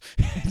just friends.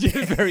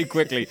 Just very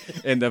quickly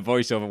in the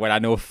voiceover, when I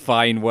know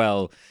fine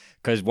well,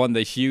 because one of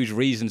the huge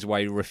reasons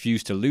why he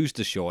refused to lose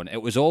to Shawn,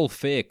 it was all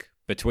fake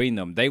between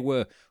them. They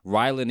were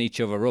riling each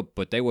other up,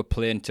 but they were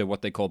playing to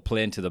what they call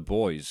playing to the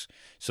boys.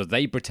 So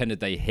they pretended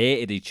they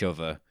hated each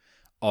other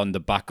on the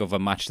back of a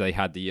match they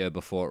had the year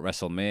before at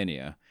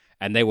WrestleMania.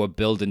 And they were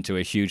building to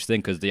a huge thing,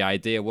 because the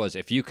idea was,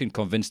 if you can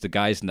convince the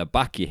guys in the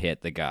back you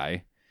hate the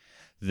guy,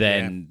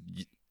 then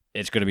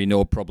it's going to be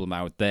no problem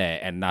out there.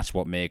 And that's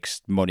what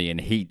makes money and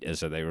heat,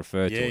 as they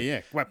refer to it.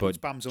 Yeah. Well, it's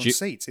bums on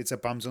seats. It's a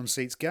bums on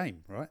seats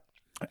game, right?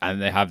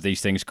 And they have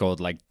these things called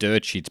like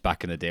dirt sheets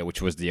back in the day,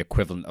 which was the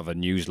equivalent of a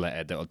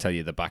newsletter that'll tell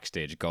you the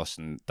backstage goss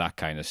and that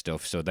kind of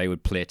stuff. So they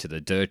would play to the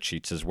dirt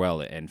sheets as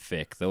well and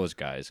fake those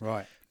guys.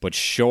 Right. But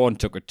Shawn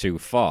took it too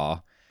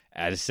far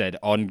and said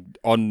on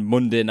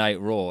Monday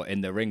Night Raw in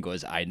the ring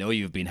goes, I know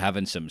you've been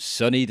having some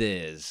sunny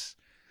days.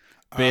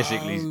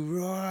 Basically. Oh,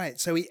 right.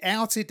 So he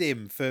outed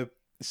him for...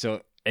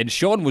 And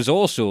Shawn was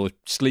also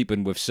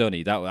sleeping with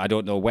Sonny. That I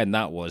don't know when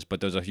that was,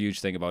 but there's a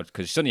huge thing about,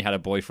 because Sonny had a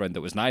boyfriend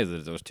that was neither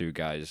of those two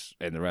guys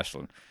in the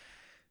wrestling,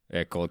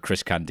 called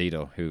Chris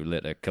Candido, who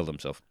later killed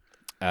himself.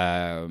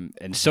 And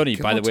Sonny,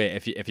 by the way,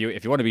 if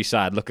you want to be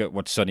sad, look at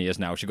what Sonny is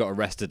now. She got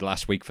arrested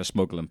last week for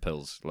smuggling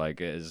pills. Like,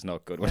 it is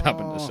not good what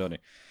happened to Sonny.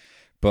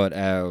 But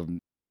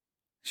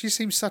she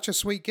seems such a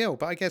sweet girl,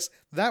 but I guess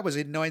that was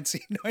in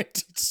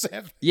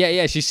 1997.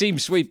 Yeah, she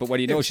seems sweet, but when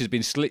you know she's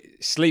been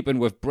sleeping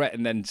with Brett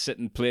and then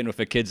sitting playing with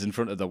the kids in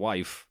front of the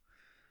wife.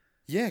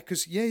 Yeah,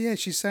 because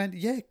she's saying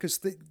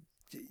because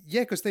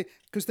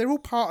they're all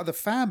part of the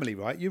family,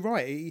 right? You're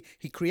right.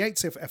 He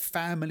creates a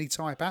family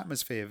type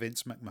atmosphere,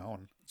 Vince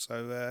McMahon.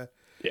 So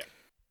yeah.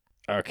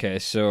 Okay,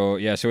 so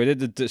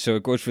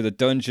it goes through the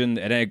dungeon,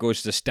 and then it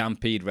goes to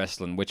Stampede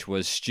Wrestling, which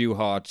was Stu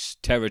Hart's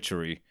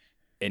territory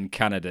in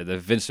Canada that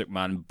Vince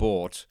McMahon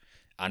bought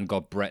and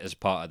got Brett as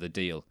part of the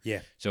deal.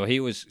 Yeah. So it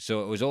was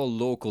all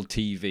local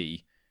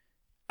TV,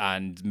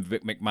 and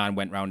McMahon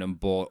went round and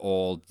bought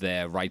all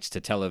their rights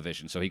to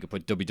television, so he could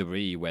put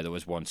WWE where there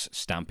was once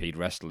Stampede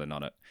Wrestling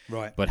on it.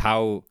 Right. But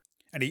how?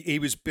 And he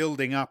was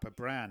building up a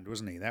brand,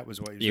 wasn't he? That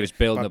was what he was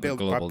building up a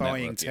global by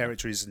buying network,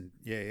 territories and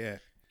yeah.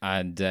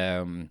 And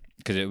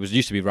because it was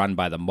used to be run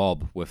by the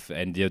mob,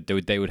 and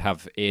they would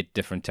have 8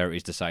 different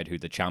territories decide who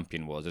the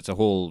champion was. It's a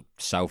whole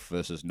South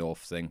versus North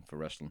thing for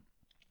wrestling.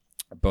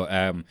 But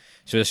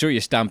so they show you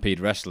Stampede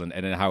Wrestling,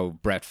 and then how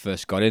Brett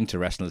first got into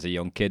wrestling as a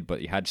young kid.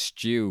 But he had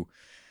Stu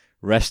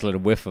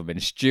wrestling with him,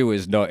 and Stu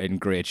is not in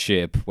great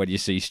shape. When you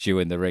see Stu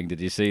in the ring, did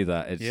you see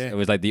that? It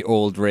was like the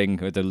old ring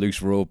with the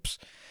loose ropes,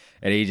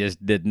 and he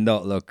just did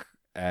not look.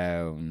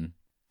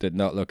 Did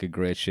not look in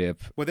great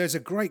shape. Well, there's a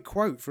great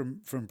quote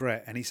from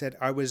Brett, and he said,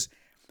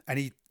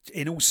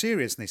 in all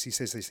seriousness, he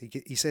says this,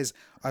 he says,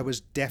 I was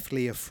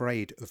deathly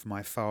afraid of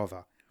my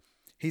father.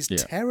 He's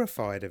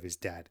terrified of his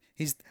dad.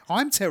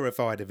 I'm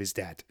terrified of his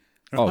dad.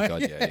 Right? Oh,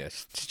 God, yeah.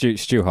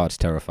 Stu Hart's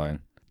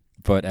terrifying.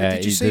 But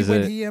did you see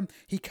when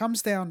he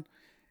comes down,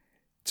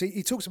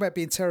 he talks about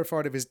being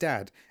terrified of his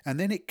dad, and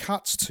then it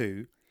cuts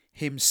to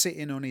him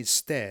sitting on his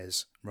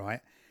stairs,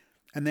 right?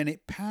 And then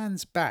it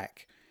pans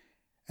back,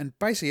 and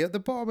basically at the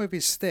bottom of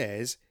his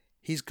stairs,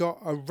 he's got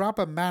a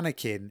rubber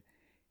mannequin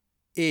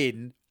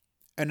in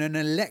and an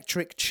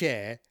electric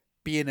chair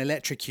being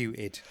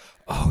electrocuted.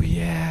 Oh,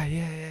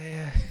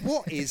 yeah.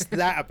 What is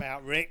that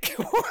about, Rick?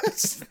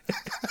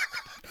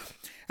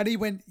 And he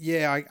went,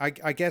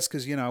 I guess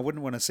because, I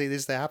wouldn't want to see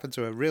this to happen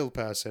to a real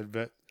person,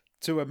 but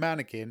to a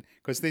mannequin,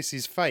 because this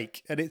is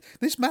fake. And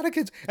this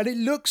mannequin, and it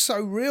looks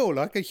so real,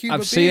 like a human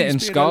being. I've seen it in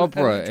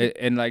Scarborough,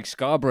 in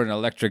Scarborough, an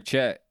electric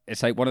chair.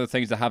 It's like one of the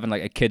things they have in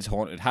like a kid's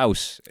haunted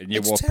house, and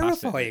you walk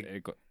terrifying.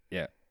 past it.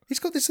 Yeah. He's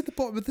got this at the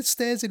bottom of the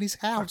stairs in his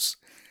house.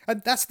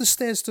 And that's the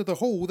stairs to the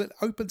hall that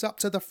opens up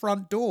to the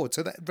front door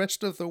to the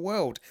rest of the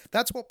world.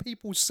 That's what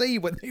people see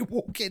when they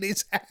walk in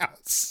his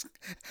house.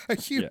 A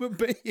human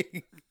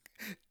being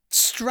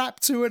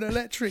strapped to an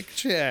electric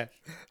chair.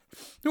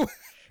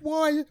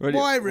 Why,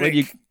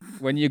 Rick?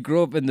 When you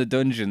grow up in the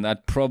dungeon,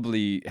 that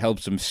probably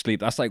helps him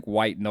sleep. That's like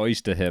white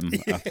noise to him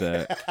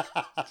after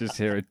just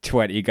hearing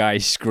 20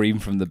 guys scream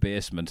from the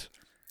basement.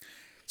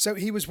 So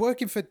he was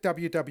working for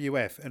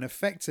WWF, and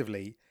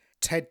effectively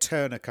Ted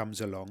Turner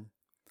comes along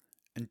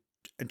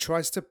and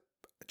tries to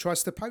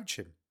poach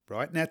him.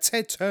 Right now,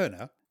 Ted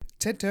Turner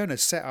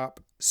set up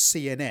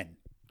CNN.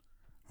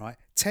 Right,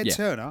 Ted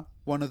Turner,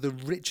 one of the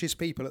richest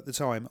people at the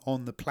time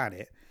on the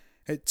planet.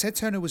 Ted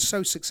Turner was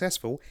so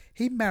successful,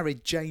 he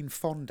married Jane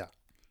Fonda.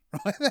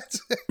 Right,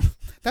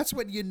 that's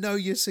when you know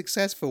you're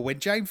successful. When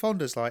Jane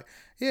Fonda's like,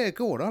 yeah,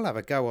 go on, I'll have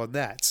a go on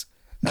that.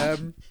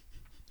 And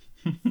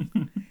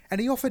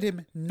he offered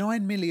him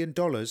 $9 million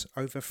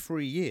over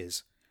 3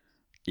 years.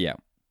 Yeah.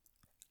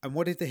 And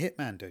what did the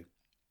Hitman do?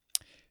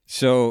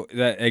 So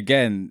that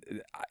again,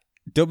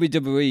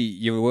 WWE,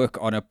 you work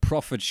on a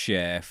profit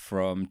share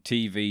from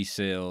TV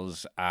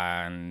sales,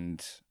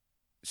 and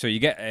so you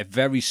get a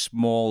very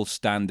small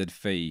standard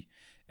fee,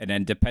 and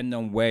then depending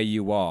on where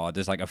you are,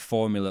 there's like a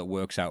formula that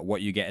works out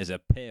what you get as a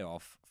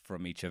payoff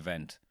from each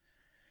event.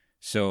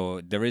 So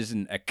there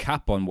isn't a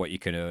cap on what you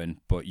can earn,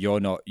 but you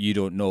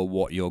don't know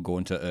what you're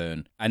going to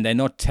earn. And they're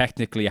not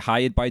technically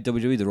hired by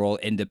WWE. They're all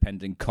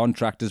independent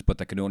contractors, but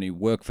they can only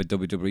work for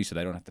WWE, so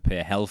they don't have to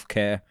pay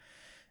healthcare.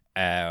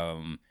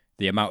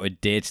 The amount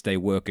of dates they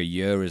work a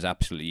year is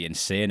absolutely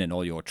insane, and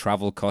all your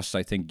travel costs,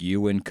 I think,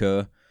 you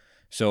incur.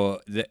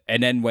 So,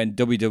 and then when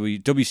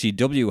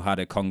WCW had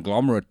a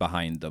conglomerate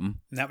behind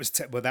them, And that was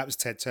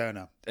Ted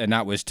Turner. and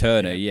that was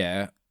Turner,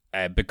 yeah.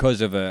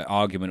 Because of an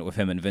argument with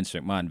him and Vince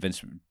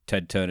McMahon,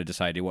 Ted Turner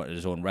decided he wanted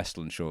his own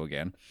wrestling show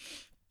again.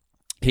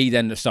 He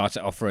then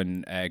started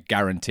offering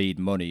guaranteed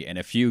money, and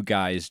a few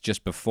guys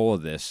just before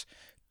this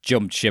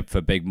jumped ship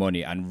for big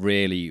money and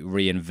really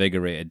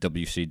reinvigorated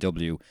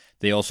WCW.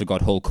 They also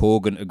got Hulk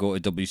Hogan to go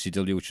to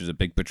WCW, which was a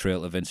big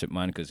betrayal of Vince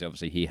McMahon because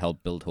obviously he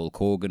helped build Hulk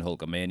Hogan.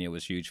 Hulkamania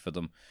was huge for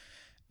them.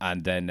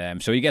 And then,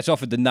 so he gets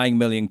offered the $9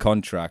 million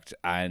contract,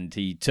 and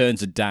he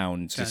turns it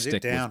down to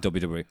stick with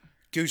WWE.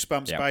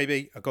 Goosebumps,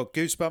 baby. I got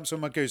goosebumps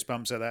on my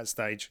goosebumps at that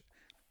stage.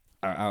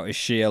 Out of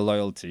sheer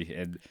loyalty.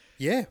 And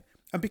yeah,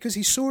 and because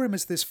he saw him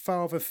as this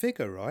father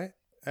figure, right?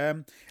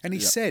 And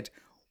he said,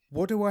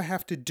 "What do I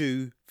have to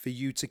do for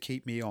you to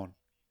keep me on?"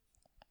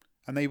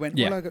 And they went,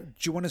 "Well, do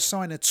you want to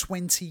sign a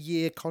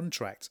 20-year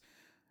contract?"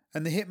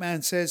 And the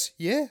Hitman says,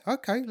 "Yeah,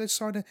 okay, let's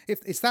sign it.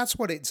 If that's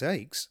what it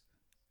takes."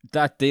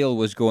 That deal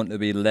was going to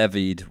be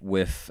levied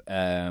with,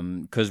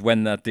 because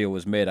when that deal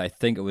was made, I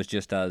think it was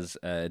just as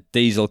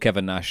Diesel,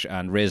 Kevin Nash,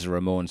 and Razor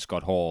Ramon,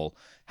 Scott Hall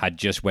had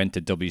just went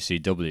to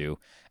WCW,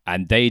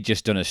 and they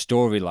just done a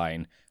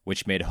storyline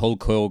which made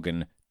Hulk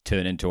Hogan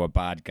turn into a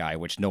bad guy,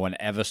 which no one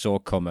ever saw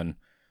coming.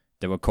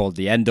 They were called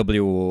the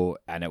NWO,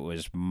 and it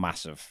was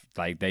massive.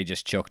 Like, they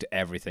just chucked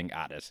everything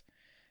at it.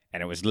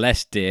 And it was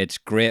less dates,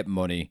 great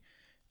money,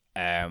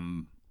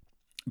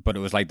 but it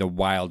was like the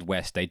Wild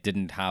West. They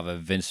didn't have a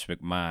Vince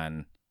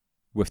McMahon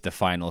with the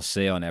final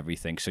say on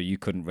everything, so you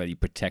couldn't really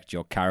protect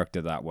your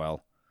character that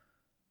well.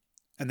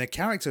 And the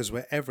characters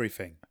were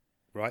everything,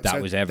 right?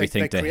 That was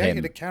everything to him. They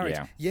created a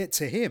character. Yeah,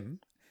 to him,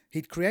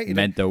 he'd created...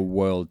 meant the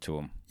world to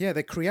him. Yeah,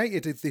 they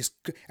created this...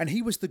 And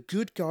he was the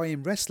good guy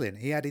in wrestling.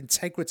 He had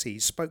integrity. He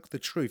spoke the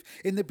truth.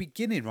 In the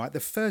beginning, right,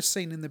 the first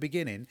scene in the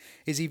beginning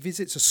is he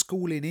visits a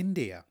school in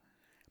India.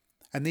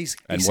 And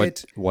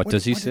what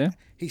does he say?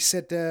 He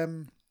said...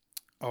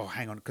 oh,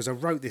 hang on, because I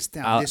wrote this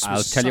down.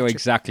 I'll tell you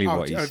exactly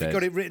what he said. Have you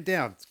got it written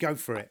down? Go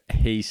for it.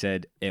 He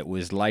said it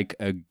was like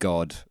a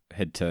god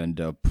had turned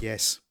up.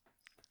 Yes.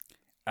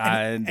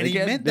 And he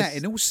meant that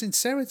in all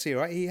sincerity,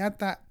 right? He had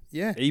that,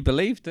 yeah. He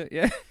believed it,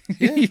 yeah.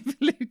 He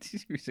believed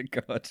he was a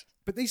god.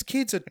 But these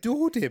kids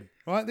adored him,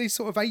 right? These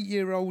sort of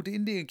 8-year-old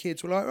Indian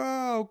kids were like,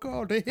 oh,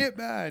 God, a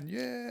Hitman,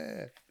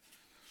 yeah.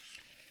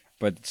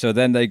 But so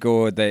then they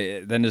go,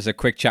 then there's a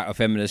quick chat of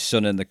him and his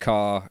son in the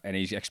car, and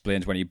he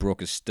explains when he broke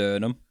his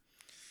sternum.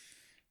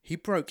 He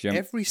broke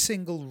every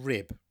single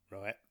rib,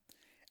 right?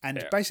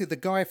 And basically,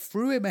 the guy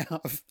threw him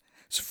out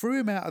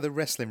of the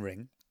wrestling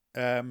ring.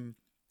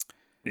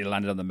 He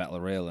landed on the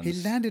metal railings.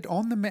 He landed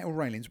on the metal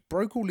railings,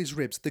 broke all his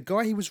ribs. The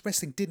guy he was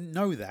wrestling didn't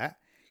know that.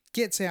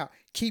 Gets out,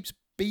 keeps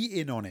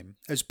beating on him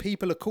as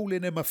people are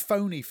calling him a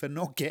phony for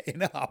not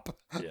getting up.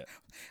 Yeah.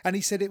 And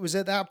he said it was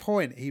at that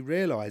point he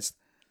realised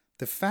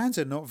the fans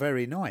are not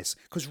very nice,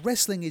 because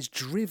wrestling is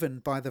driven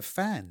by the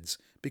fans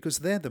because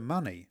they're the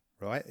money.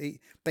 Right,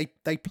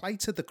 they play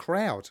to the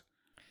crowd.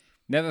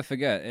 Never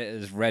forget, it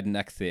is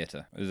redneck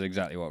theatre. Is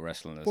exactly what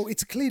wrestling is. Well,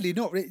 it's clearly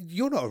not.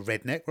 You're not a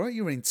redneck, right?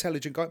 You're an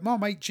intelligent guy. My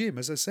mate Jim,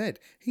 as I said,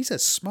 he's a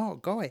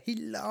smart guy. He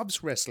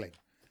loves wrestling,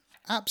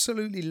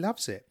 absolutely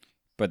loves it.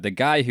 But the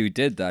guy who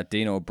did that,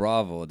 Dino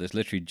Bravo, there's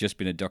literally just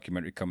been a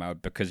documentary come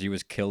out because he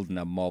was killed in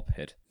a mob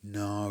hit.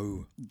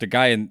 No, the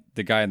guy in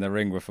the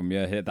ring with him.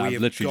 Yeah, hit that.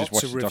 I've literally just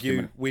watched the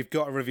documentary. We've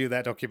got to review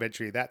that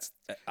documentary.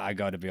 I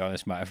got to be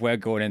honest, Matt. If we're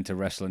going into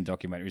wrestling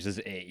documentaries, there's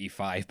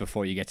 85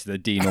 before you get to the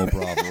Dino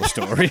Bravo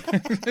story.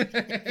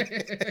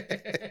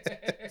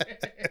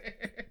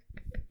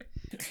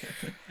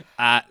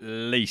 At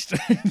least.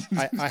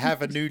 I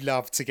have a new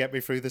love to get me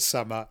through the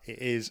summer. It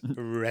is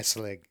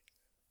wrestling.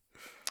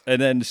 And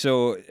then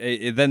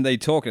then they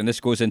talk, and this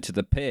goes into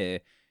the pay.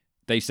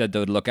 They said they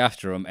would look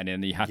after him, and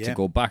then he had to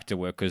go back to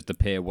work because the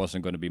pay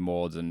wasn't going to be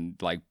more than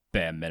like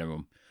bare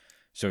minimum.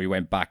 So he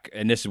went back,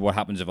 and this is what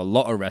happens with a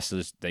lot of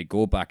wrestlers. They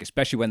go back,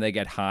 especially when they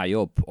get high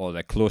up or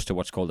they're close to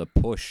what's called a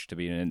push to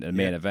be in a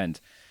main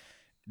event.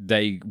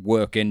 They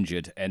work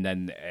injured, and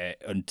then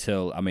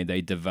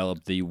they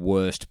develop the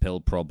worst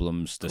pill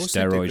problems, the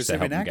steroids to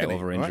help them get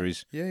over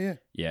injuries. Right?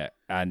 Yeah.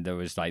 And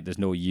there's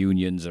no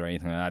unions or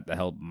anything like that to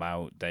help them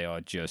out. They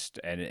are just,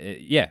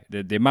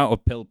 the amount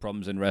of pill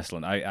problems in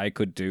wrestling. I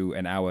could do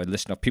an hour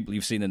listing of people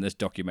you've seen in this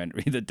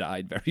documentary that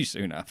died very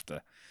soon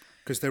after.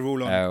 because they're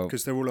all on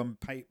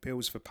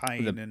pills for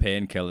pain the and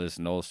painkillers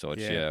and all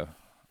sorts. Yeah. Yeah.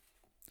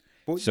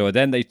 Well, So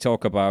then they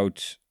talk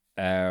about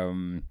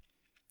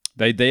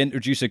they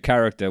introduce a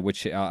character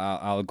which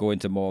I'll go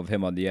into more of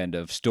him on the end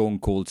of Stone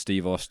Cold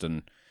Steve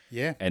Austin.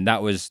 yeah, And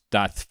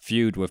that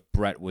feud with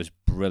Brett was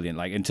brilliant.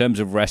 Like in terms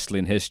of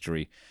wrestling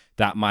history,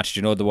 that match,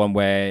 you know, the one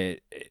where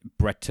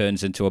Brett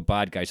turns into a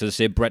bad guy. So they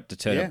say Brett to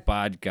turn Yeah. a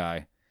bad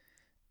guy.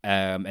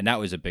 And that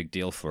was a big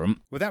deal for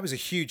him. well, that was a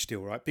huge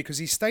deal, right? Because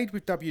he stayed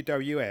with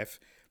WWF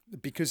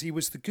because he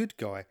was the good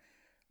guy.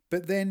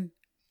 But then,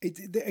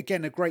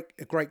 again, a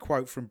great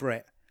quote from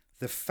Brett: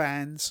 "The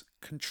fans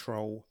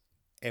control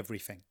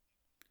everything."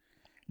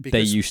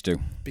 They used to.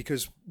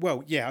 Because,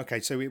 well, yeah,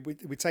 okay. So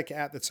we take it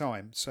at the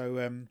time. So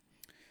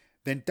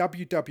then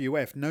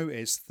WWF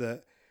noticed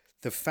that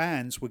the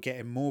fans were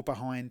getting more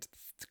behind,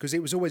 because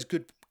it was always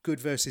good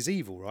versus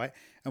evil, right?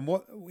 And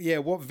what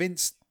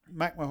Vince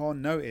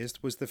McMahon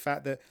noticed was the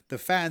fact that the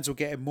fans were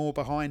getting more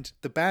behind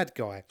the bad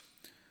guy.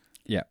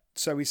 Yeah.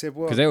 So he said,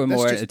 well, Because they were more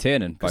let's just-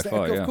 entertaining by 'cause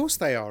far, Of yeah. course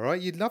they are, right?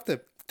 You'd love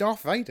the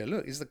Darth Vader.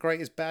 Look, he's the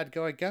greatest bad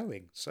guy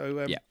going.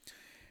 So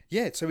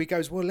yeah. So he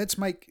goes, well, let's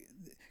make,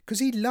 because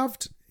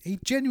he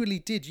genuinely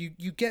did.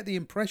 You get the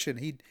impression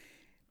he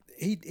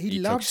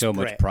loves took so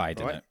much Brett, pride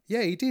in right? it.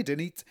 Yeah, he did,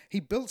 and he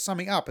built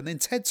something up, and then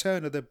Ted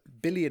Turner, the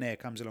billionaire,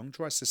 comes along,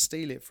 tries to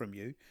steal it from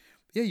you.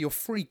 Yeah, you're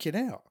freaking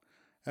out.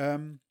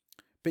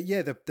 But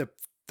yeah,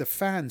 the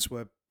fans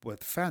were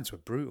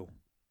brutal.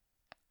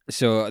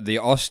 So the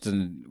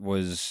Austin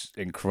was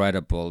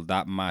incredible.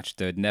 That match,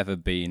 there'd never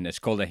been. It's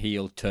called a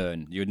heel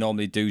turn. You would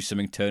normally do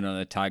something, turn on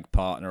a tag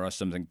partner or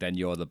something, then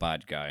you're the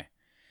bad guy.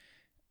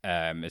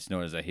 It's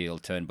known as a heel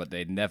turn, but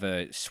they'd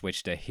never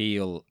switched a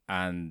heel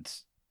and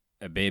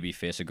a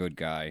babyface, a good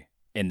guy,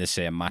 in the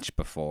same match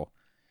before.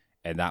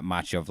 And that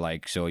match of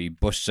like, so he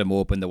busts him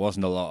open. There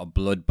wasn't a lot of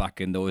blood back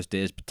in those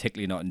days,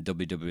 particularly not in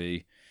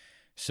WWE.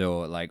 So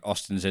like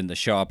Austin's in the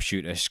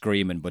sharpshooter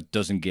screaming, but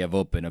doesn't give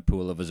up in a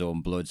pool of his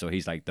own blood. So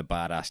he's like the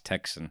badass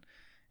Texan.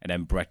 And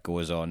then Brett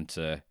goes on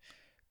to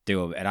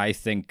do it. And I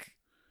think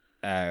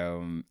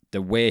the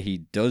way he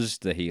does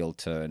the heel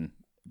turn,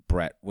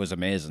 Brett, was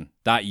amazing.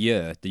 That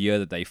year, the year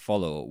that they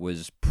follow,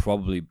 was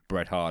probably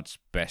Bret Hart's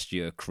best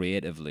year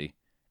creatively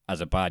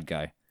as a bad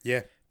guy.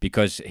 Yeah.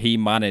 Because he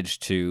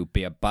managed to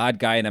be a bad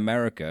guy in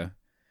America,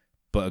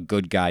 but a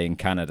good guy in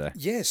Canada.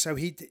 Yeah, so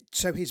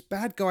his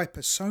bad guy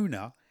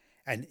persona,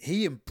 and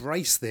he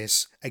embraced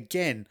this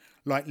again,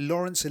 like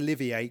Laurence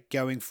Olivier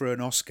going for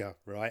an Oscar,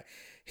 right?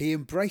 He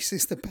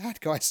embraces the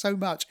bad guy so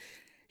much,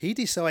 he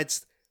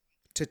decides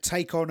to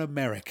take on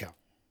America.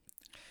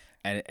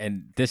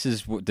 And this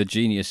is what the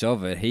genius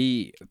of it.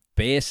 He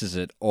bases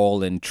it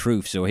all in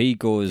truth. So he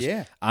goes,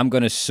 Yeah. I'm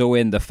going to sew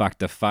in the fact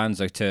that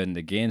fans are turning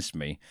against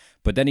me.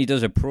 But then he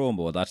does a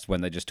promo. That's when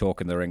they just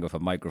talk in the ring with a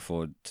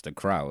microphone to the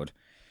crowd,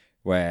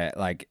 where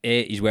like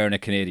he's wearing a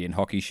Canadian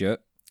hockey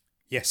shirt.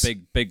 Yes.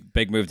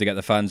 Big move to get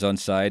the fans on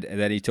side. And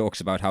then he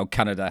talks about how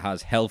Canada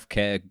has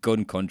healthcare,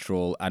 gun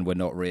control, and we're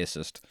not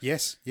racist.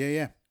 Yes.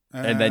 Yeah.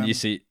 And then you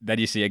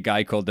see a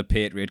guy called the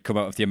Patriot come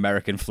out with the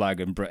American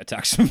flag, and Brett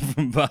attacks him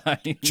from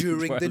behind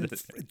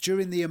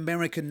during the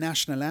American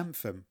national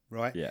anthem,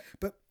 right? Yeah.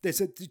 But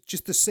there's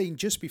just the scene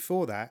just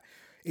before that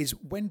is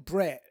when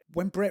Brett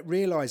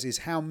realizes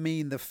how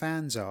mean the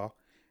fans are.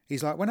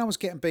 He's like, when I was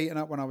getting beaten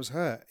up, when I was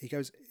hurt, he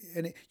goes,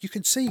 and you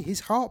can see his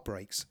heart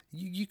breaks.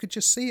 You could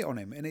just see it on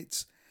him, and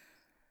it's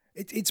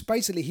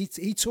basically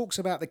he talks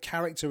about the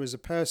character as a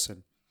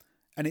person.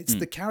 And it's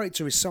the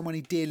character is someone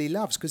he dearly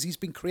loves, because he's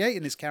been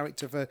creating this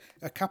character for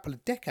a couple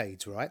of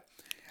decades, right?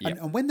 Yep.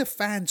 And when the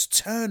fans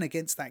turn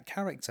against that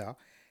character,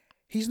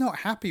 he's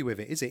not happy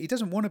with it, is it? He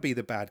doesn't want to be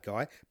the bad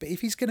guy, but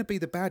if he's going to be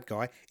the bad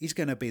guy, he's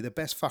going to be the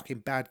best fucking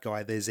bad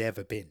guy there's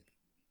ever been.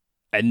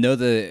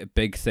 Another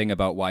big thing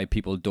about why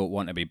people don't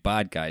want to be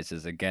bad guys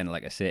is, again,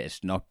 like I say,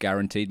 it's not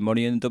guaranteed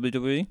money in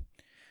WWE.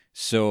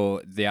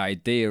 So the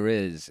idea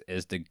is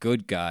the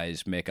good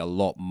guys make a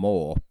lot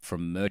more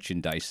from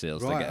merchandise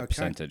sales. They get a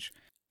percentage.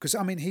 Because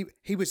I mean,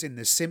 he was in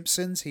The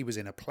Simpsons. He was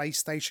in a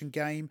PlayStation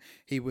game.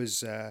 He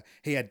was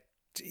he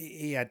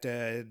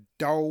had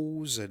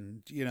dolls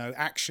and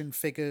action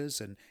figures,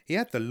 and he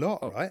had the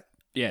lot, right?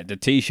 Yeah, the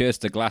T-shirts,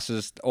 the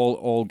glasses,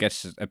 all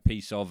gets a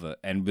piece of it.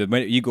 And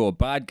when you go a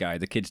bad guy,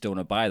 the kids don't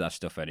want to buy that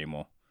stuff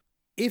anymore.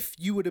 If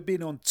you would have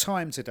been on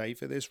time today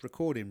for this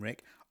recording,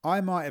 Rick, I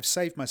might have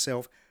saved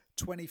myself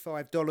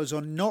 $25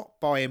 on not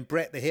buying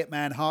Bret the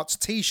Hitman Hart's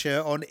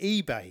T-shirt on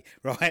eBay,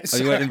 right? So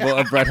you went and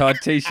bought a Bret Hart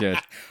T-shirt?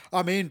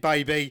 I'm in,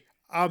 baby.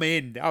 I'm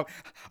in.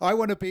 I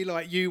want to be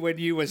like you when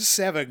you were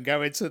 7,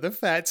 going to the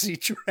fancy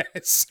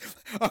dress.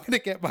 I'm going to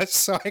get my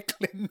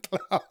cycling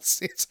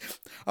glasses.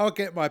 I'll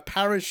get my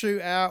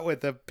parachute out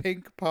with the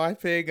pink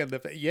piping and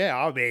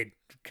I'm in.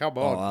 Come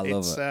on. Oh, I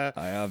love it.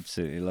 I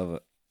absolutely love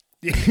it.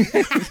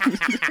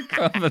 I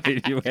can't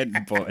believe you went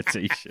and bought a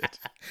T-shirt.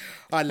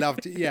 I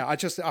loved it. Yeah, I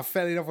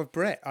fell in love with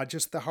Bret.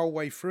 The whole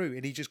way through,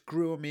 and he just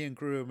grew on me and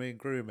grew on me and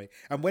grew on me.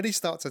 And when he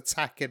starts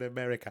attacking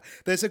America,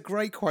 there's a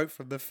great quote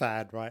from the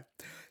fan, right?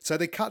 So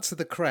they cut to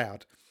the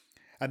crowd,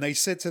 and they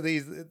said to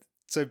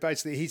So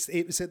basically,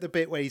 it was at the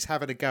bit where he's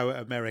having a go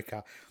at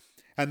America,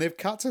 and they've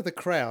cut to the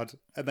crowd,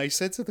 and they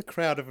said to the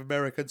crowd of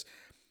Americans,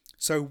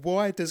 "So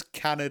why does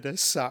Canada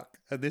suck?"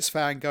 And this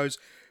fan goes,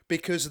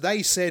 "Because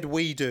they said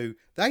we do.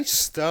 They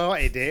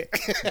started it."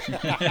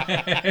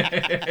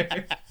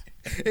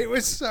 It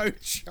was so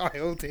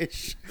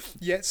childish,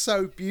 yet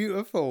so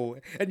beautiful.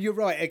 And you're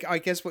right. I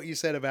guess what you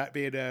said about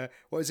being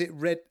what is it,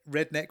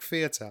 redneck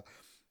theatre?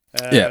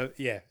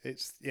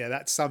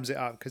 That sums it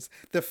up, because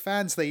the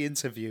fans they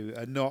interview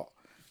are not.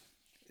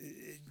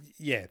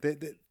 Yeah,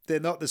 they're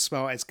not the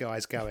smartest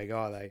guys going,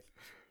 are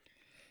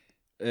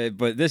they?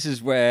 But this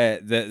is where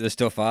the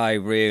stuff I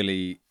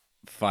really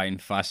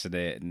find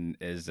fascinating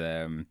is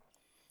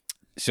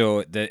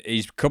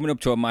he's coming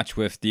up to a match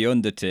with The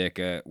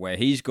Undertaker where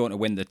he's going to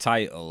win the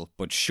title,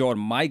 but Shawn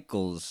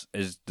Michaels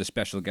is the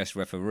special guest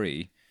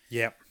referee.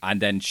 Yeah. And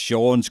then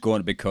Shawn's going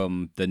to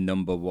become the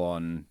number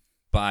one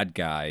bad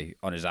guy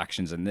on his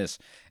actions in this.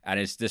 And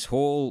it's this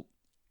whole...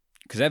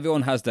 Because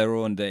everyone has their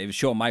own...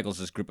 Shawn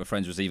Michaels' group of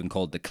friends was even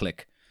called The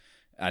Clique.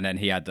 And then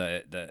he had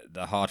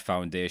the Hart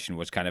Foundation,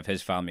 was kind of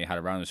his family had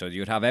around him. So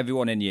you'd have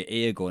everyone in your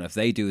ear going, if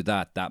they do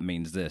that, that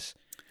means this.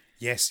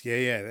 Yes,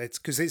 yeah. It's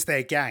because it's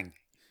their gang.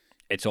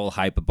 It's all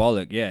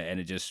hyperbolic, yeah, and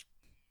it just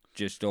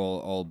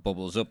all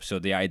bubbles up. So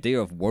the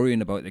idea of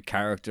worrying about the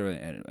character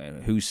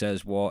and who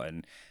says what,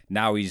 and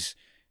now he's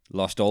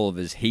lost all of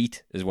his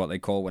heat, is what they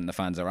call when the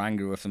fans are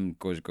angry with him,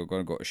 going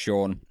to go to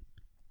Shawn.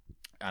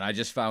 And I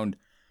just found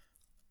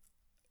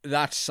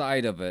that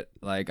side of it,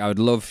 like, I would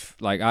love,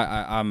 like,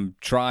 I'm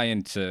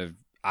trying to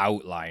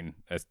outline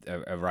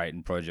a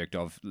writing project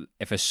of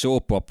if a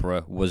soap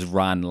opera was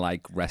ran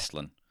like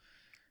wrestling.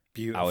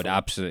 Beautiful. I would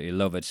absolutely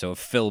love it. So if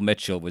Phil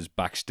Mitchell was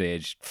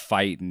backstage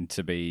fighting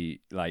to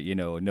be like,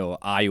 no,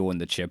 I own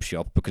the chip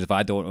shop, because if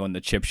I don't own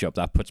the chip shop,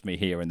 that puts me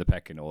here in the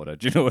pecking order.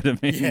 Do you know what I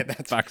mean? Yeah,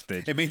 that's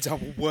backstage. It means I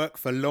will work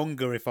for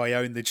longer if I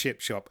own the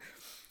chip shop.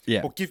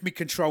 Yeah. Or give me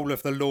control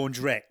of the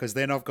laundrette, because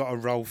then I've got a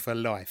role for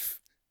life.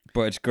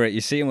 But it's great.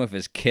 You see him with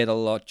his kid a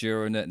lot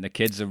during it, and the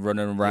kids are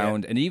running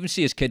around. Yeah. And you even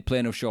see his kid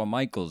playing with Shawn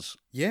Michaels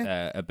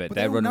a bit. But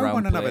they're running around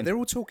one playing. another. They're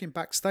all talking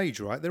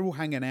backstage, right? They're all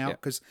hanging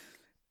out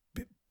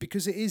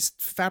because it is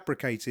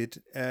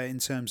fabricated in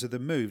terms of the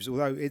moves.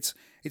 Although it's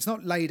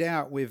not laid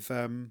out with,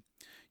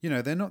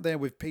 they're not there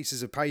with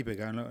pieces of paper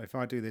going, look, if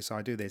I do this,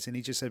 I do this. And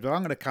he just said, well,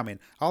 I'm going to come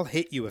in. I'll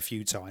hit you a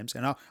few times.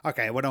 And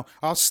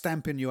I'll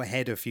stamp in your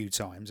head a few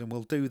times, and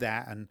we'll do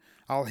that. And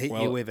I'll hit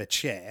you with a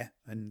chair.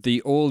 And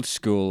the old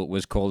school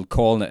was called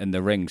calling it in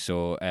the ring.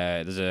 So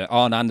there's an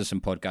Arn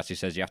Anderson podcast. He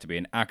says you have to be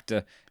an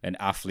actor, an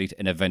athlete,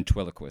 and a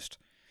ventriloquist.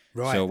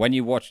 Right. So when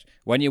you watch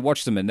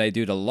them and they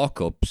do the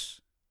lockups,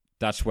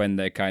 that's when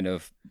they kind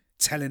of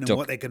telling them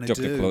what they're going to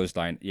do. The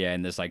clothesline, yeah,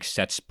 and there's like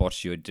set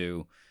spots you would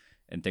do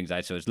and things like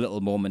that. So it's little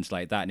moments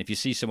like that. And if you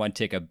see someone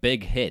take a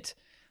big hit,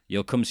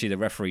 you'll come see the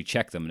referee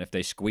check them. And if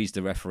they squeeze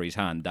the referee's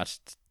hand,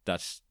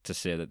 that's to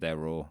say that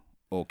they're all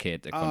okay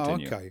to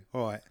continue. Oh, okay,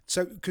 all right.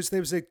 So because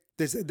there's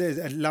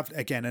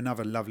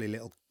another lovely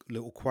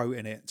little quote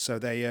in it. So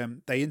they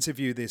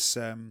interview this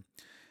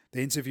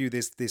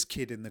this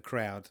kid in the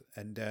crowd,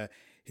 and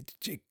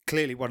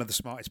clearly one of the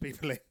smartest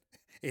people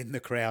in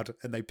the crowd,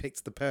 and they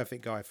picked the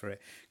perfect guy for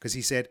it, because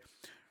he said,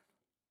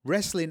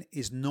 wrestling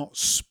is not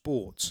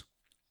sport,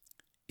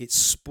 it's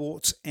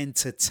sports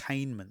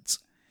entertainment,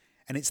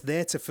 and it's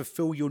there to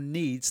fulfill your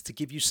needs, to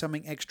give you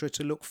something extra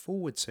to look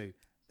forward to.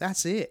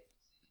 That's it.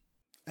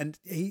 And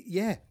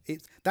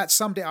that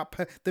summed it up.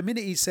 The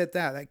minute he said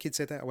that kid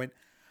said that, I went,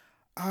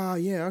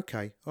 yeah,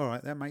 okay, all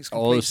right, that makes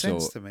complete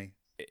sense to me.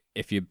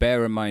 If you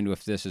bear in mind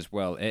with this as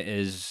well, it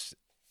is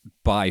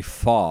by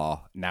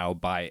far now,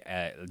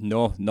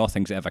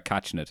 nothing's ever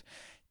catching it,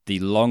 the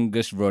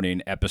longest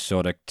running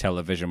episodic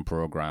television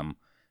program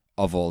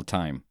of all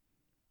time.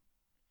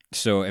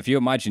 So if you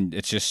imagine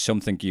it's just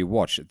something you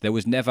watch, there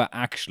was never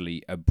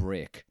actually a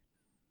break.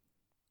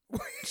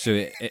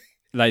 So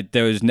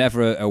there was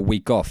never a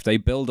week off. They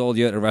build all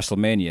year to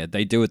WrestleMania,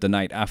 they do it the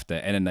night after,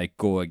 and then they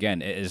go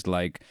again. It is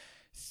like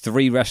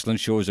 3 wrestling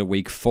shows a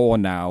week, 4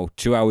 now,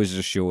 2 hours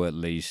a show at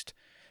least.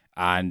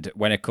 And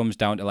when it comes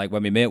down to, like,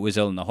 when my mate was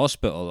ill in the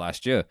hospital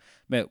last year,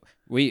 mate,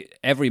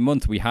 every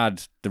month we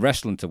had the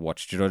wrestling to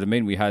watch. Do you know what I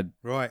mean? We had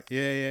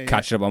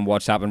catching up on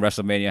what's happened,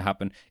 WrestleMania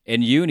happened.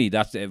 In uni,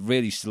 it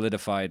really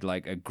solidified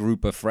like a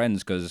group of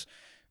friends, because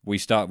we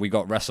got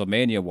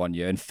WrestleMania one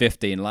year and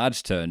 15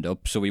 lads turned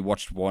up. So we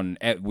watched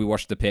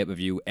the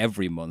pay-per-view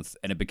every month,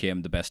 and it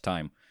became the best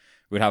time.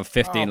 We'd have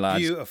 15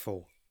 lads.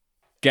 Beautiful.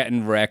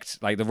 Getting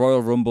wrecked. Like the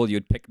Royal Rumble,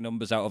 you'd pick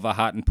numbers out of a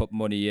hat and put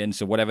money in.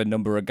 So whatever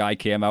number a guy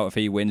came out, if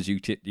he wins, you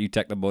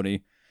take the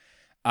money.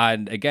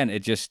 And again,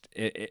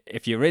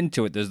 if you're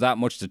into it, there's that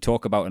much to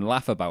talk about and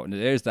laugh about, and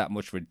there's that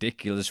much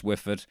ridiculous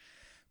with it.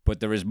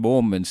 But there is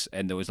moments,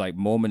 and there was like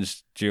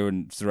moments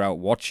throughout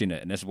watching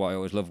it, and this is what I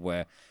always love,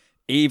 where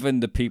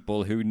even the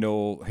people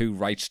who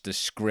writes the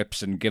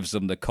scripts and gives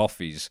them the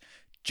coffees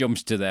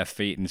jumps to their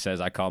feet and says,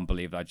 I can't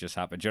believe that just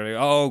happened. You're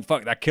like, oh,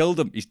 fuck, that killed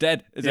him. He's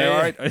dead. Is that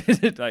all right?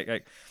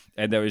 like,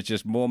 and there was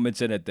just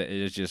moments in it that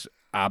is just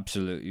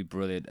absolutely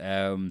brilliant.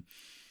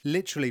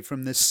 literally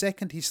from the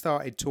second he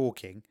started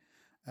talking,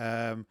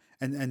 and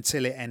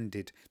until it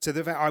ended. So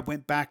I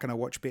went back and I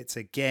watched bits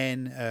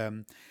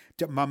again.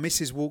 My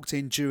missus walked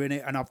in during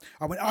it, and I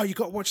went, "Oh, you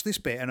got to watch this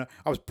bit." And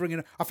I was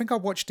bringing. I think I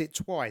watched it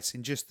twice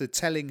in just the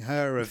telling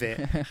her of it.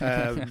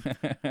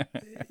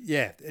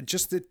 Yeah,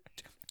 just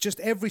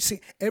every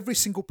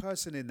single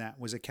person in that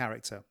was a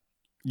character.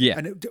 Yeah,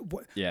 And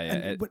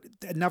yeah.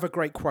 Another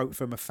great quote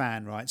from a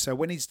fan, right? So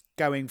when he's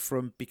going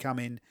from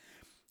becoming.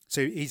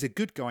 So he's a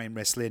good guy in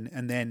wrestling,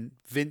 and then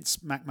Vince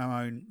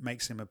McMahon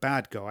makes him a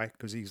bad guy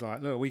because he's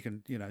like, look, we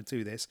can,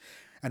 do this.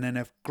 And then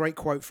a great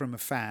quote from a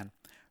fan: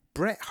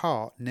 Bret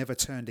Hart never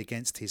turned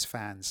against his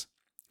fans;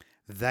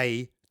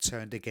 they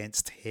turned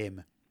against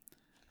him.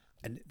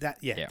 And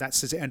that's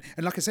it. And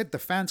like I said, the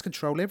fans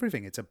control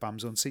everything. It's a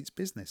bums on seats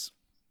business.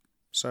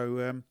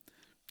 So.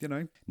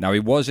 Now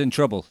he was in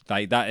trouble.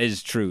 Like that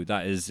is true.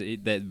 That is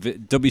that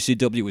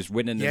WCW was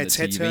winning. Yeah, in the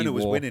Ted TV Turner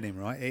was war. winning him,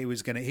 right? He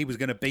was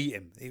gonna beat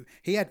him.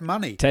 He had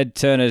money. Ted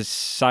Turner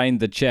signed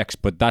the checks,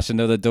 but that's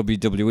another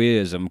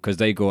WWE-ism because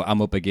they go,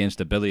 "I'm up against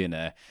a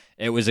billionaire."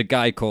 It was a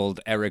guy called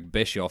Eric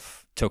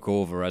Bischoff took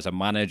over as a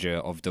manager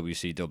of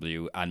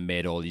WCW and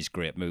made all these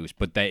great moves,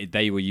 but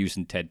they were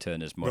using Ted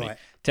Turner's money. Right.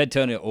 Ted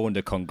Turner owned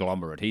a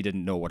conglomerate. He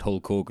didn't know what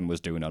Hulk Hogan was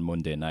doing on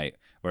Monday night,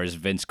 whereas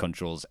Vince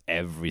controls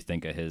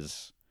everything of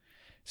his.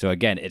 So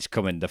again, it's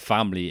coming the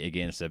family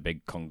against a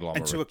big conglomerate.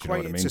 And to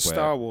equate it to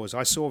Star Wars,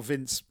 I saw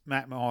Vince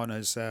McMahon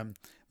as the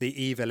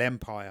evil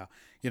empire,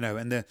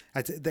 and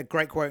the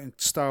great quote in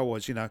Star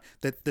Wars,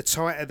 the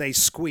tighter they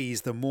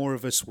squeeze, the more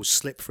of us will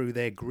slip through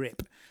their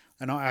grip.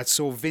 And I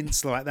saw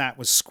Vince like that,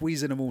 was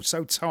squeezing them all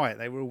so tight,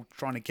 they were all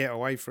trying to get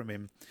away from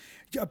him.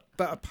 Yeah,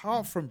 but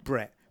apart from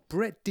Bret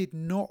did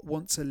not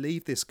want to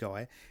leave this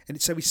guy,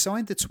 and so he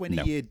signed the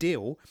 20-year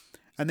deal.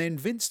 And then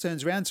Vince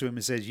turns around to him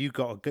and says, "You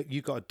got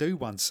to do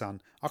one, son.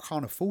 I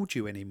can't afford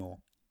you anymore."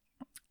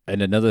 And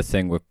another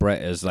thing with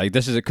Bret is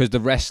this is because the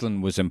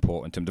wrestling was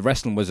important to him. The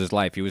wrestling was his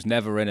life. He was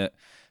never in it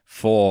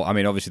for. I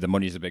mean, obviously the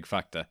money is a big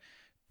factor,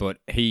 but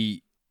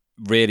he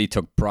really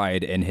took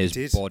pride in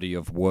his body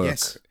of work.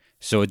 Yes.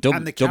 So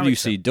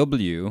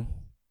WCW,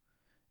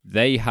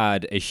 they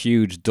had a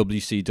huge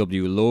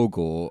WCW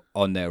logo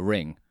on their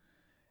ring,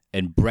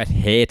 and Bret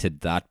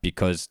hated that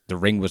because the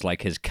ring was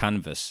like his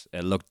canvas.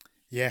 It looked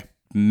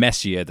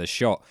messier the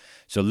shot.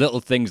 So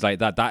little things like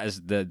that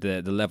is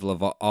the level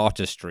of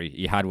artistry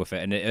he had with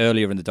it. And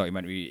earlier in the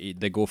documentary,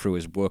 they go through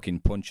his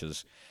working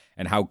punches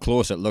and how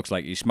close it looks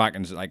like he's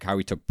smacking, like how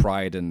he took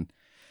pride in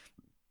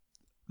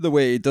the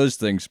way he does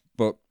things.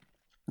 But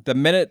the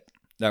minute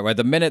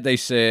they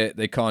say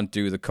they can't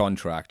do the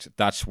contract,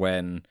 that's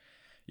when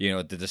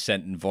the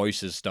dissenting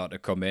voices start to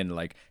come in.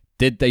 Like,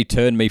 did they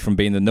turn me from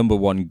being the number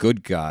one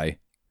good guy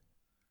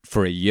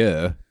for a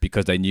year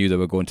because they knew they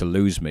were going to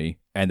lose me,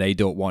 and they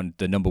don't want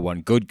the number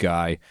one good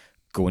guy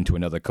going to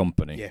another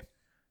company?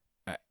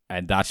 Yeah.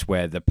 And that's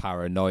where the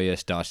paranoia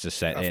starts to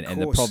set in. Of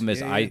and the course, problem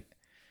is,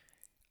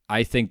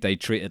 I think they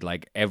treated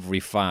like every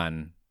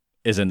fan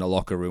is in the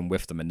locker room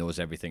with them and knows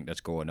everything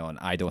that's going on.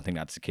 I don't think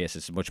that's the case.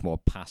 It's much more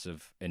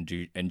passive,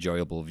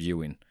 enjoyable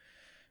viewing,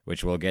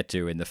 which we'll get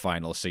to in the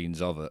final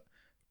scenes of it.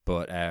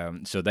 But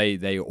so they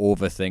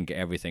overthink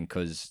everything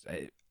because.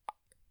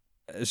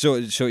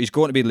 So he's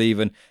going to be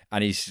leaving,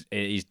 and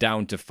he's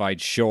down to fight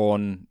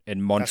Shawn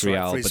in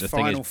Montreal. That's right, for his but the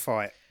final thing is,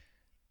 fight.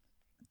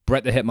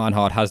 Bret the Hitman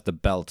Hart has the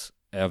belt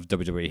of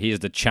WWE. He is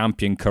the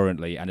champion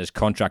currently, and his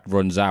contract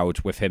runs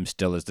out with him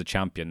still as the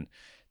champion.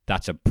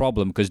 That's a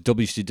problem because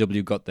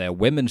WCW got their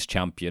women's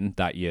champion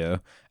that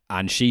year,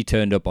 and she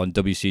turned up on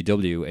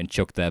WCW and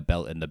chucked their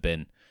belt in the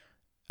bin.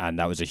 And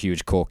that was a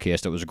huge court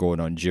case that was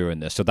going on during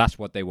this. So that's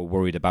what they were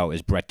worried about,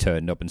 is Bret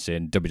turning up and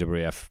saying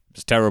WWF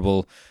is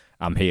terrible.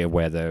 I'm here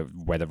where the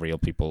real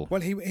people.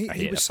 Well, he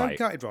was so fight.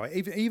 gutted, right?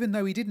 Even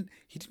though he didn't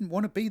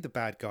want to be the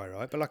bad guy,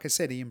 right? But like I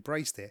said, he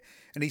embraced it,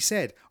 and he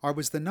said, "I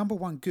was the number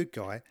one good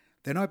guy,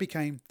 then I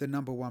became the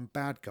number one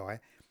bad guy,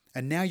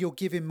 and now you're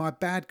giving my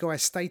bad guy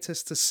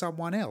status to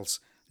someone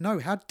else. No,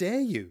 how dare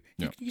you?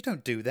 You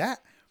don't do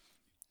that."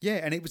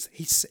 Yeah, and it was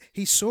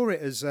he saw it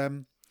as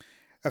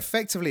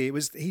effectively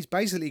he's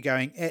basically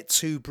going et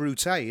tu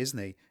brute,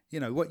 isn't he?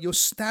 What, you're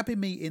stabbing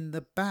me in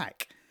the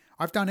back.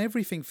 I've done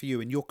everything for you,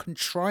 and you're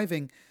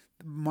contriving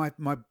my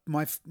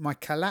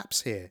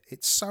collapse here.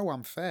 It's so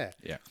unfair.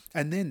 Yeah.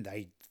 And then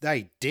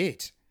they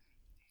did.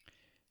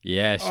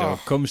 Yeah, so it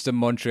comes to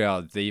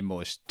Montreal, the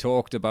most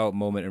talked about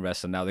moment in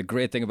wrestling. Now, the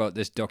great thing about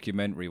this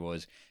documentary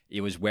was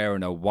he was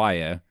wearing a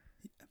wire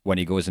when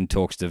he goes and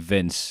talks to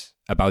Vince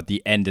about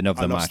the ending of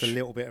the match. I lost a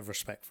little bit of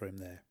respect for him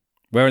there.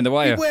 Wearing the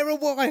wire? You wear a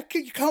wire.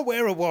 You can't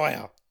wear a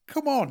wire.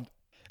 Come on.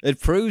 It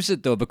proves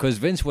it, though, because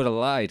Vince would have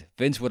lied.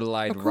 Vince would have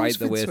lied right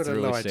the way Vince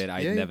through and lied. said,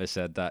 I never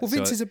said that. Well,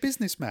 Vince is a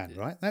businessman,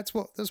 right? That's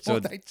what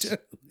they do.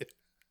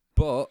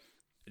 But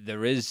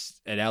there is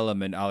an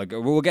element,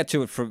 we'll get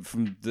to it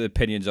from the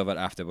opinions of it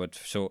afterward.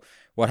 So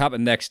what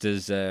happened next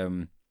is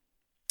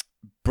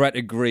Bret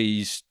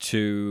agrees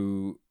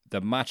to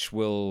the match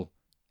will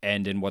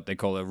end in what they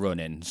call a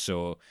run-in.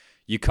 So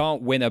you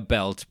can't win a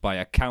belt by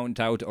a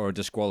count-out or a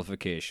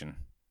disqualification.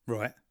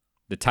 Right.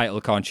 The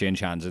title can't change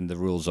hands in the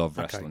rules of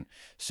wrestling.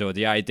 So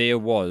the idea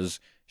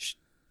was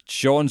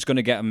Shawn's going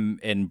to get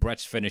him in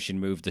Brett's finishing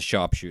move, the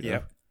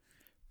sharpshooter.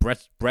 Yeah.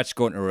 Brett's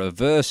going to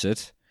reverse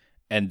it,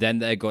 and then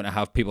they're going to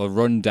have people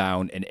run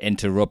down and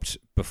interrupt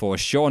before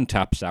Shawn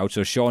taps out,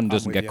 so Shawn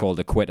doesn't get called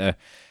a quitter,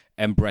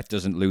 and Brett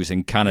doesn't lose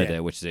in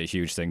Canada, which is a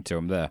huge thing to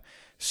him there.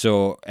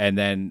 So, and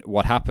then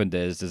what happened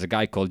is there's a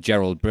guy called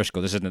Gerald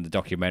Briscoe. This isn't in the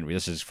documentary.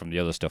 This is from the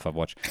other stuff I've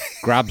watched.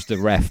 Grabs the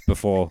ref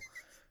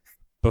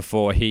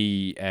before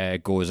he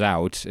goes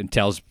out and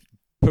tells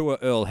poor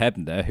Earl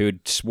Hebner,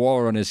 who'd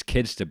swore on his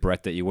kids to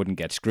Brett that he wouldn't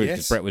get screwed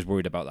because Brett was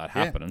worried about that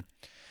happening.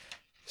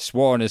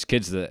 Swore on his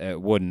kids that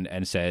it wouldn't,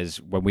 and says,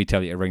 when we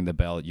tell you to ring the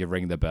bell, you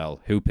ring the bell.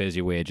 Who pays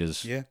your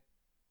wages? Yeah.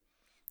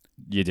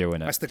 You're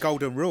doing it. That's the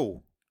golden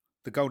rule.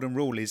 The golden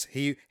rule is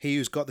he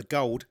who's got the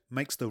gold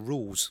makes the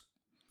rules.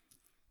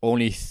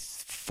 Only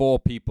 4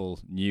 people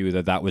knew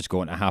that was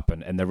going to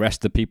happen, and the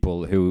rest of the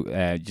people who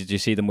did you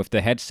see them with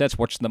their headsets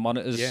watching the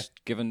monitors?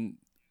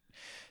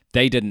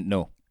 They didn't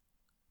know.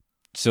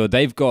 So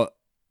they've got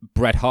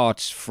Bret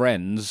Hart's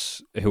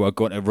friends who are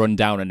going to run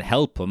down and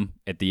help him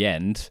at the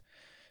end,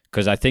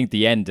 because I think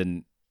the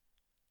ending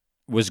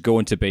was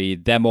going to be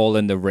them all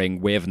in the ring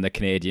waving the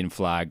Canadian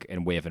flag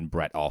and waving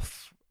Bret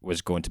off.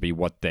 Was going to be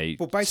what they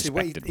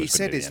basically what he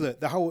said is,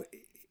 look, the whole,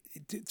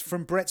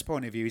 from Bret's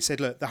point of view, he said,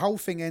 look, the whole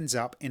thing ends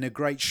up in a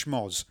great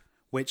schmoz,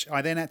 which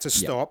I then had to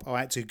stop. I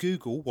had to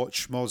Google what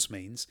schmoz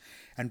means,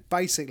 and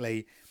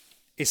basically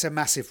it's a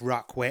massive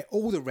ruck where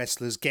all the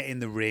wrestlers get in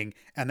the ring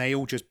and they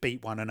all just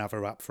beat one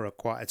another up for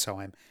quite a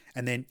time.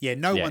 And then,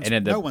 no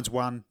one's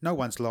won, no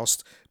one's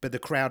lost, but the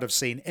crowd have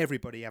seen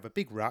everybody have a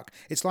big ruck.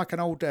 It's like an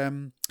old,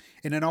 in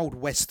an old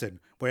Western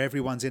where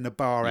everyone's in a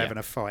bar having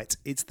a fight.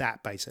 It's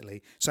that,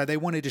 basically. So they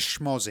wanted to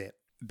schmoz it.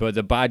 But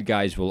the bad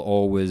guys will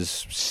always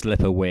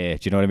slip away.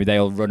 Do you know what I mean?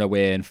 They'll run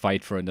away and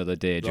fight for another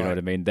day. Do you know what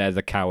I mean? They're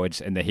the cowards,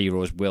 and the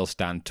heroes will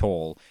stand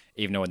tall,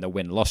 even though in the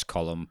win-loss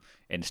column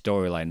in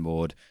storyline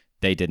mode,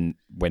 they didn't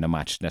win a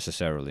match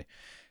necessarily.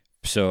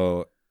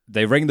 So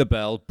they ring the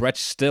bell. Brett's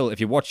still, if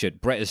you watch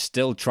it, Bret is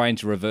still trying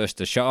to reverse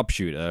the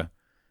sharpshooter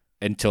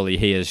until he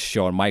hears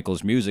Shawn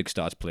Michaels' music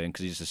starts playing,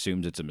 because he just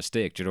assumes it's a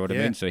mistake. Do you know what I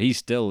mean? So he's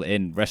still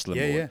in wrestling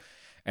mode. Yeah.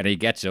 And he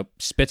gets up,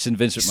 spits in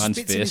Vince McMahon's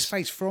face. Spits in his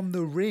face from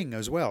the ring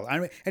as well.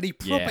 And he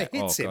proper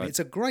hits him. It's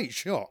a great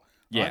shot.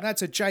 Yeah. Right?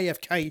 That's a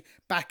JFK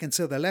back and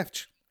to the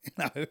left.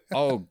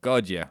 Oh,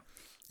 God, yeah.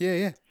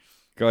 Yeah.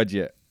 God,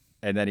 yeah.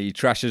 And then he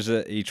trashes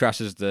it. He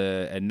trashes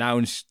the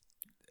announce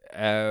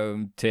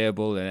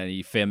table, and then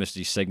he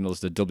famously signals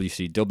the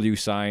WCW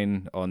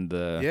sign on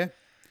the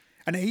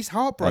and he's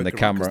heartbroken on the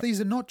camera. Because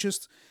these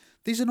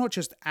are not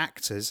just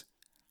actors;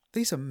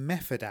 these are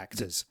method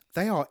actors.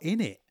 They are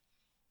in it,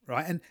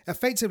 right? And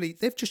effectively,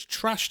 they've just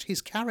trashed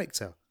his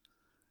character.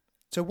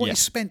 So what he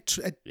spent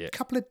a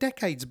couple of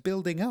decades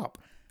building up,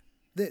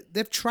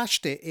 they've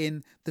trashed it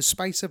in the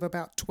space of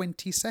about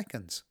 20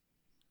 seconds.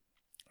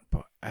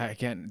 But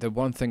again, the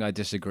one thing I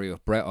disagree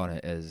with Bret on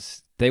it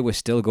is they were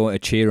still going to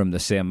cheer him the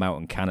same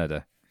amount in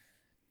Canada.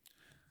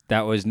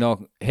 That was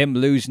not him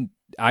losing.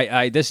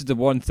 This is the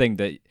one thing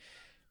that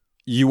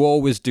you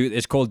always do.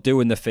 It's called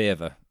doing the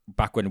favor.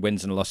 Back when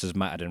wins and losses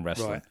mattered in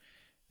wrestling, right.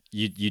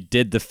 You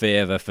did the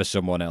favor for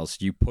someone else.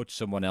 You put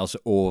someone else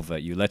over.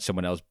 You let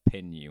someone else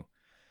pin you.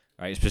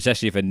 Right,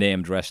 especially if a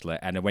named wrestler.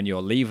 And when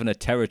you're leaving a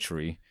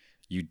territory,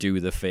 you do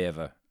the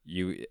favor.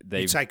 You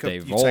take a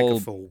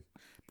fall.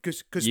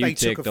 Because they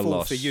took a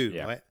fall for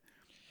you, right?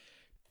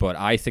 But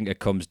I think it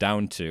comes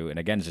down to, and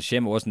again, it's a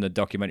shame it wasn't a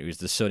documentary, it was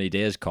the Sunny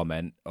Days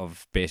comment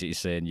of basically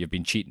saying you've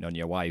been cheating on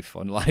your wife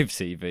on live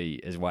TV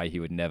is why he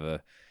would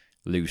never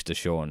lose to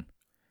Shawn.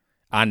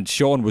 And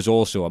Shawn was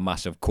also a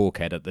massive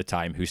cokehead at the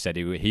time who said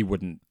he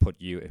wouldn't put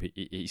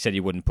he said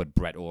he wouldn't put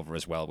Bret over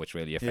as well, which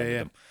really offended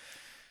him.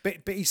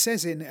 But he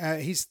says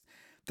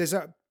there's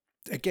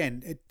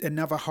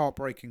another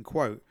heartbreaking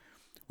quote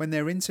when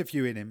they're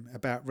interviewing him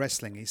about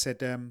wrestling. He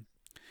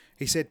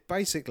said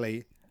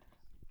basically,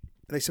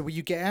 they said, will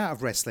you get out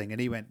of wrestling?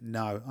 And he went,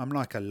 no, I'm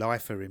like a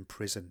lifer in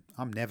prison.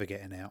 I'm never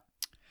getting out.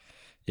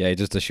 Yeah, he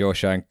does the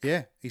Shawshank.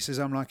 Yeah, he says,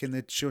 I'm like in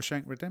the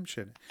Shawshank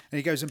Redemption. And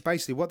he goes, and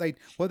basically what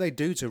they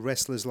do to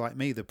wrestlers like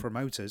me, the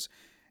promoters,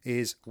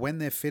 is when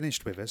they're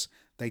finished with us,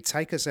 they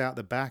take us out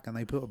the back and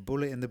they put a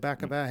bullet in the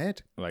back of our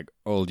head. Like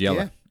Old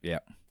Yeller. Yeah.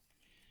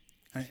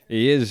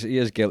 He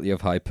is guilty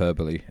of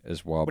hyperbole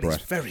as well, Bret.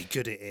 He's very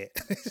good at it.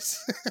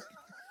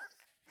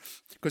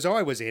 Because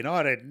I was in,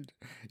 I didn't.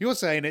 You're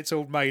saying it's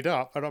all made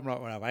up, and I'm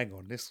like, well, hang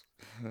on, this.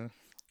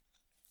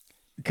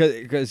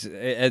 Because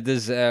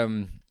there's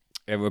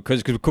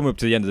because we come up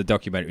to the end of the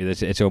documentary,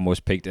 it's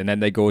almost peaked, and then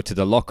they go to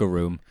the locker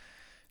room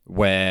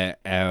where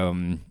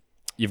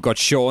you've got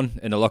Shawn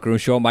in the locker room.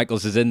 Shawn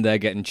Michaels is in there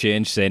getting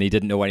changed, saying he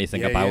didn't know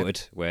anything about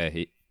it, where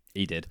he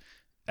did.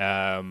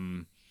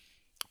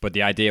 But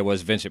the idea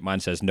was Vince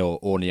McMahon says, no,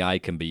 only I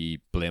can be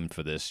blamed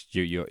for this.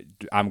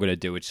 I'm going to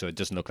do it so it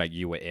doesn't look like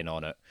you were in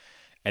on it.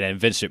 And then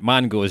Vince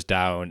McMahon goes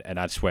down, and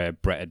that's where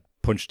Bret had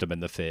punched him in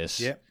the face.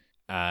 Yep.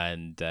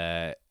 and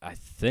I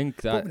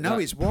think that no,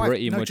 that his wife.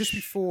 pretty No, much. just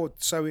before.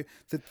 So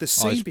the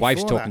scene his before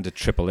wife's that, talking to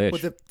Triple H.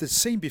 Well, the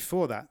scene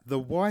before that, the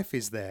wife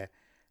is there,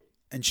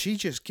 and she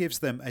just gives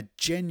them a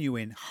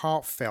genuine,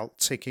 heartfelt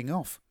ticking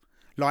off,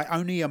 like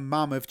only a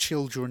mum of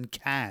children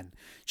can.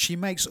 She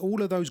makes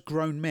all of those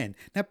grown men.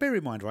 Now, bear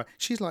in mind, right?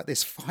 She's like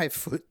this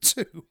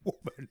 5'2"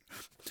 woman,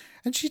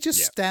 and she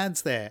just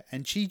stands there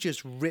and she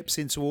just rips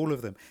into all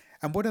of them.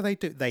 And what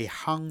do? They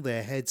hung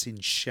their heads in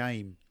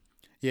shame.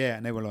 Yeah,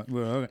 and they were like,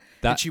 well,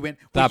 and she went,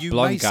 well, that you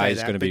blonde may guy say is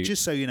that, gonna but be-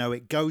 just so you know,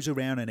 it goes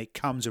around and it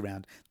comes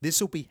around. This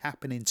will be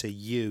happening to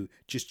you.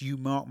 Just you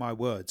mark my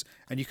words.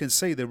 And you can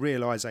see the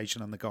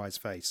realization on the guy's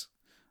face.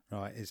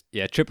 Right?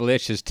 Yeah, Triple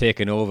H has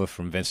taken over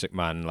from Vince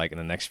McMahon like in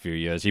the next few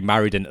years. He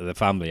married into the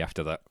family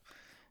after that.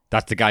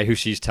 That's the guy who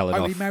she's telling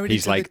off. He married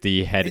He's into like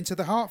the head into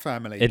the Hart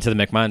family. into the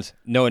McMahons.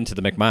 No, into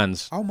the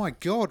McMahons. Oh my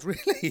God,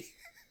 really?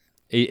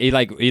 He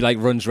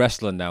runs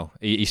wrestling now.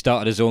 He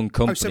started his own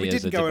company. Oh, so he as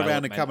didn't a go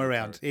around and come developmental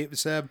around. It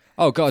was.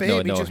 Oh God, for no,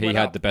 him, no. just He went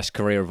had up. the best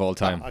career of all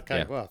time. Oh, okay,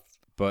 yeah. well.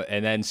 But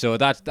and then so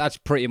that's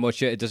pretty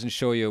much it. It doesn't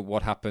show you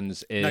what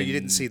happens in No, you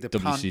didn't see the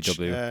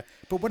WCW. punch.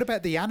 But what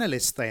about the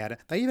analysts they had?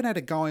 They even had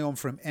a guy on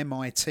from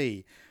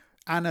MIT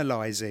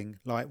analysing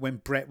like when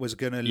Brett was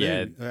going to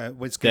leave. They're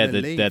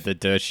the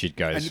dirt sheet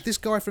guys. And this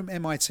guy from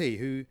MIT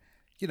who,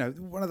 you know,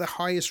 one of the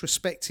highest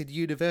respected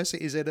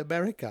universities in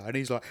America, and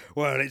he's like,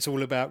 well, it's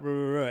all about,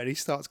 and he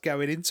starts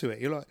going into it.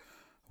 You're like,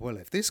 well,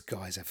 if this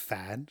guy's a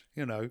fan,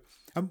 you know.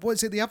 And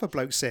what's it the other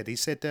bloke said? He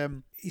said,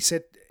 Is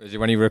it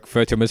when he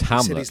referred to him as he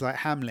Hamlet? said he's like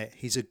Hamlet.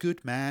 He's a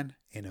good man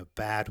in a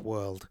bad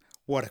world.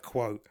 What a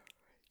quote.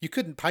 You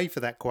couldn't pay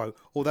for that quote,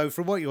 although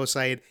from what you're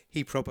saying,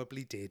 he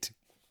probably did.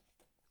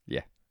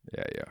 Yeah.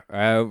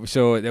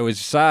 So it was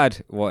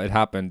sad what had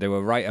happened. They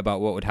were right about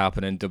what would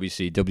happen in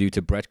WCW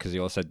to Bret because they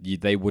all said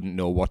they wouldn't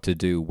know what to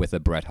do with a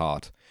Bret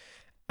Hart,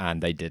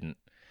 and they didn't.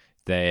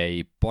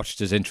 They botched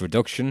his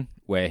introduction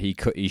where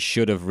he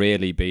should have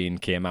really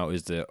came out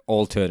as the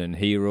alternate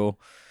hero,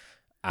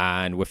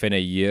 and within a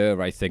year,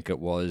 I think it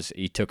was,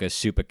 he took a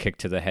super kick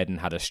to the head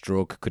and had a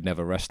stroke. Could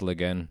never wrestle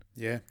again.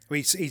 Yeah,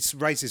 well, he's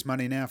raised his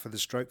money now for the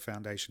Stroke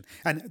Foundation,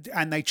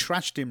 and they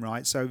trashed him,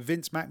 right? So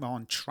Vince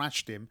McMahon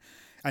trashed him.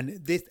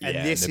 And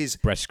this is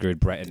Bret screwed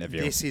Bret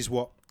interview. This is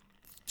what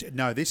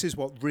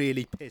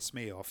really pissed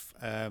me off.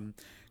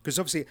 Because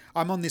obviously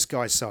I'm on this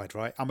guy's side,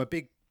 right? I'm a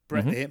big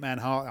Bret the Hitman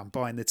Hart. I'm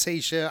buying the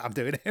T-shirt. I'm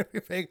doing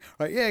everything.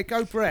 Right? Yeah,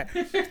 go Bret.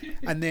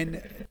 And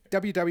then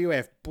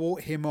WWF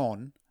bought him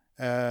on,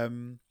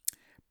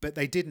 but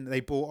they didn't. They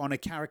bought on a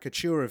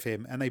caricature of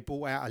him, and they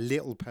bought out a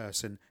little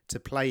person to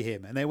play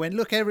him. And they went,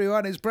 "Look,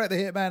 everyone, it's Bret the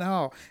Hitman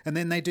Hart." And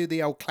then they do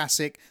the old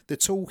classic, the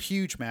tall,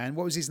 huge man.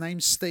 What was his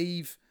name?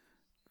 Steve.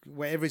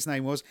 Whatever his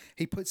name was,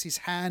 he puts his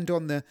hand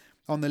on the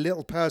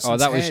little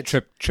person's head. Oh, that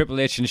was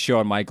Triple H and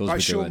Shawn Michaels. Oh, were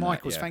Shawn doing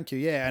Michaels, that, yeah. thank you.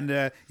 Yeah, and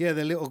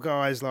the little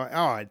guy's like,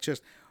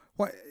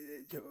 what?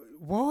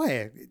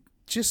 Why?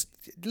 Just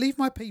leave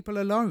my people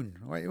alone.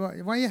 Why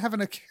are you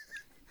having a?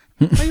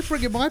 Why are you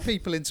bringing my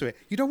people into it?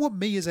 You don't want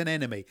me as an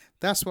enemy.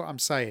 That's what I'm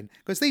saying.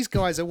 Because these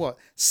guys are what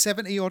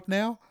 70 odd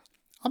now.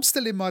 I'm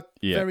still in my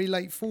very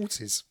late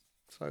 40s.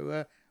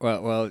 So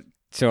well.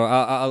 So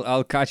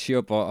I'll catch you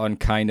up on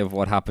kind of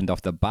what happened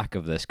off the back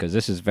of this because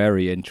this is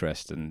very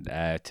interesting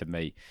to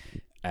me.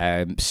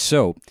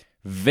 So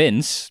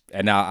Vince,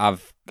 and I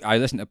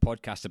listened to a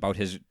podcast about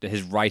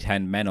his right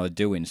hand men are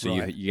doing. So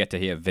Right. you get to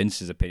hear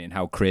Vince's opinion,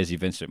 how crazy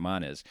Vince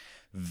McMahon is.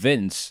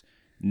 Vince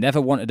never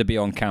wanted to be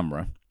on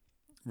camera.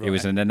 Right. He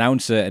was an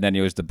announcer and then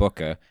he was the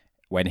booker.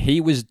 When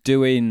he was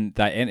doing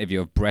that interview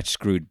of Bret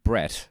Screwed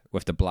Bret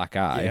with the black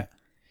eye,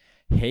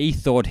 he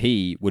thought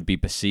he would be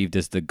perceived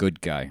as the good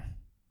guy.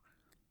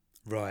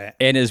 Right.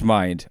 In his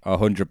mind,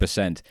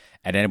 100%.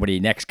 And then when he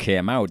next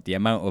came out, the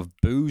amount of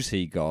booze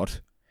he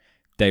got,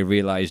 they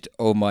realized,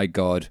 oh my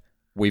God,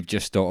 we've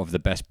just thought of the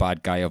best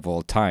bad guy of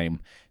all time.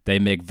 They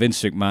make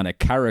Vince McMahon a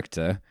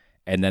character,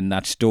 and then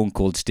that Stone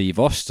Cold Steve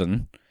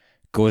Austin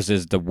goes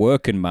as the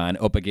working man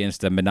up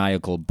against the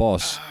maniacal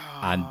boss,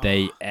 and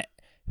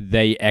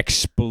they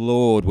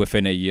explode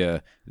within a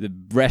year. The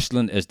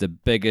wrestling is the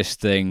biggest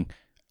thing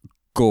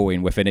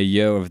going within a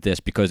year of this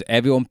because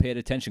everyone paid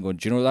attention going,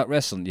 do you know that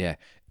wrestling? Yeah,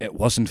 it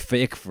wasn't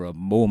fake for a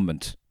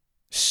moment.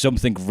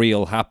 Something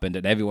real happened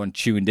and everyone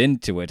tuned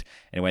into it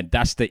and went,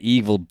 that's the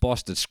evil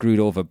boss that screwed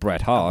over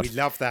Bret Hart. We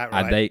love that,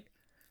 right?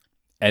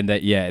 And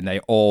they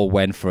all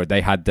went for it.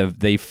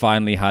 They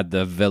finally had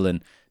the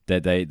villain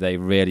that they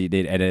really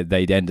did, and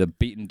they ended up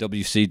beating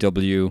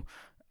WCW.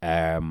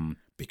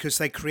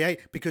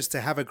 Because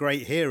to have a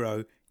great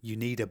hero, you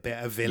need a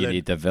better villain. You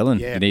need the villain.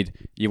 Yeah.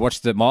 You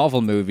watch the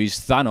Marvel movies.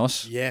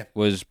 Thanos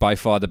was by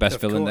far the best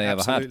villain they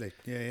ever had.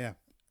 Absolutely.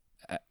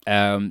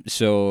 Yeah.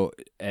 So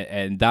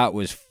that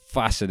was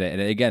fascinating.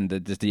 And again,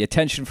 the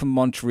attention from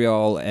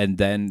Montreal, and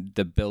then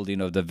the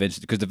building of the Vince,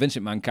 because the Vince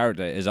McMahon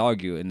character is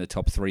argued in the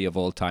top 3 of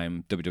all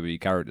time WWE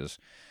characters.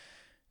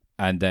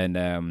 And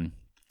then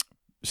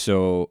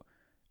so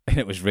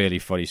it was really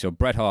funny. So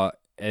Bret Hart,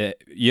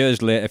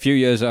 years later, a few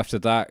years after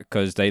that,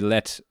 because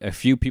a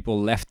few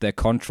people left their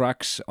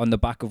contracts on the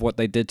back of what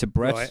they did to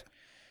Bret. Right.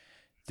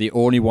 The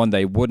only one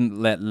they wouldn't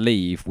let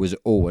leave was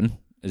Owen,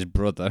 his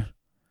brother,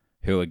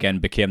 who again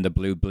became the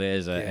Blue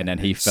Blazer, and then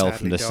he fell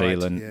from the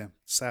ceiling. Yeah,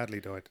 sadly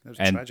died. That was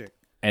tragic.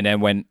 And then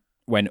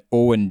when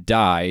Owen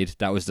died,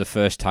 that was the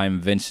first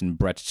time Vince and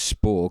Bret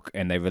spoke,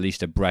 and they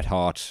released a Bret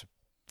Hart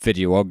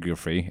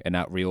videography, and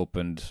that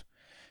reopened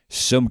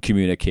some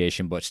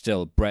communication, but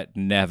still, Bret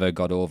never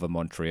got over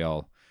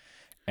Montreal.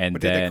 And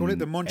But did then they call it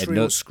the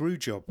Montreal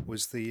Screwjob?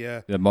 Was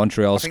the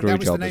Montreal Screwjob? I think that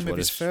was the name of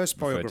his first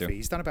biography.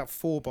 He's done about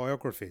 4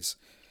 biographies.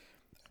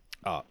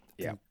 Oh,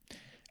 yeah.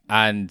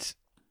 And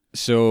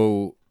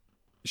so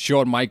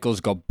Shawn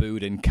Michaels got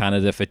booed in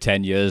Canada for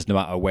 10 years, no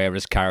matter where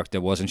his character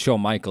was. And Shawn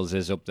Michaels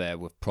is up there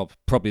with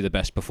probably the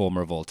best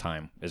performer of all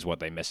time, is what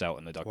they miss out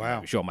in the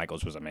documentary. Wow. Shawn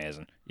Michaels was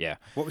amazing. Yeah.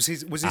 What was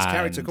his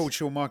character called?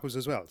 Shawn Michaels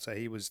as well. So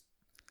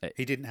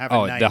he didn't have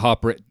a name. The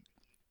Heartbreak.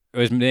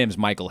 His name's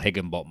Michael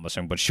Higginbottom or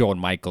something, but Shawn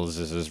Michaels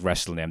is his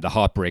wrestling name. The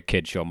Heartbreak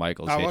Kid, Shawn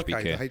Michaels,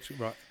 HBK. Okay,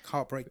 right.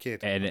 Heartbreak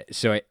Kid.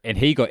 And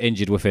he got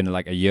injured within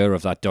like a year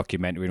of that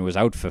documentary and was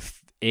out for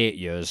 8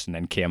 years and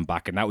then came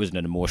back, and that was an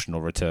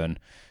emotional return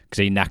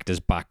because he knocked his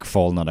back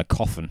falling on a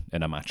coffin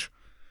in a match.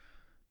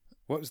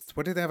 What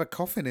did they have a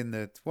coffin in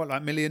the like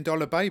 $1 Million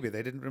Baby?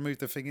 They didn't remove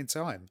the thing in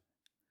time.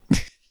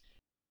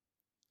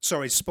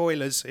 Sorry,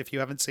 spoilers if you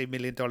haven't seen $1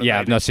 Million Baby. Yeah,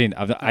 I've not seen.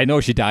 I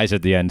know she dies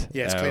at the end.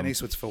 Yeah, it's Clint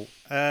Eastwood's fault.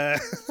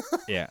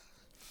 Yeah.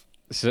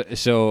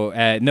 So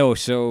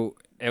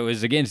it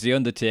was against the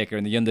Undertaker,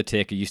 and the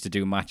Undertaker used to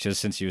do matches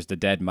since he was the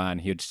dead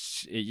man.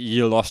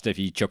 You lost if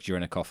he chucked you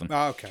in a coffin.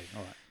 Oh, okay,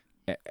 all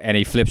right. And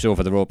he flips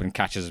over the rope and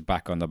catches his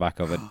back on the back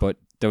of it. But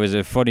there was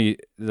the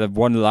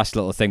one last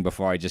little thing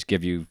before I just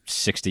give you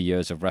 60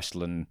 years of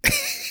wrestling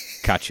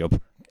catch up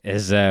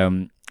is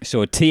so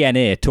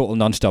TNA, Total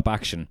Nonstop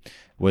Action,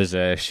 was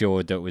a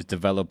show that was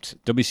developed.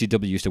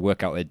 WCW used to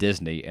work out at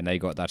Disney, and they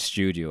got that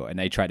studio, and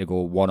they tried to go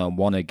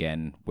one-on-one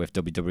again with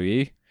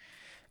WWE.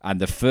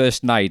 And the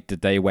first night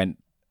that they went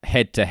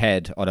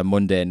head-to-head on a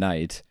Monday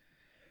night,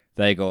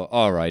 they go,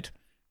 all right,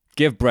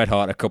 give Bret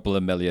Hart a couple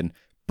of million.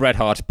 Bret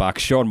Hart's back.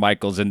 Shawn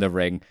Michaels in the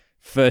ring.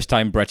 First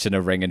time Bret's in a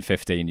ring in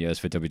 15 years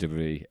for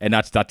WWE. And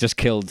that just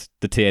killed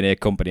the TNA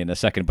company in a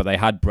second. But they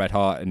had Bret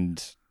Hart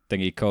and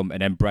thingy come,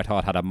 and then Bret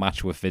Hart had a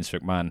match with Vince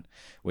McMahon,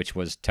 which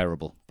was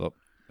terrible, but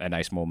a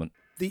nice moment.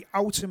 The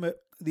ultimate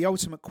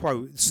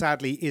quote,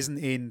 sadly, isn't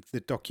in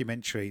the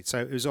documentary. So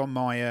it was on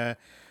my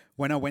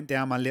when I went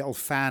down my little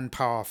fan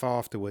path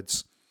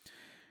afterwards,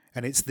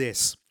 and it's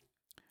this: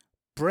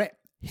 Bret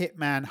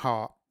Hitman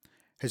Hart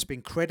has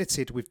been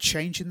credited with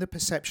changing the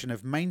perception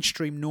of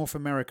mainstream North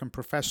American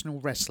professional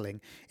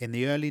wrestling in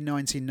the early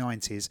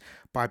 1990s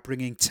by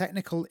bringing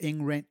technical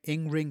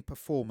in-ring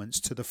performance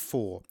to the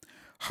fore.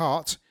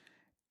 Hart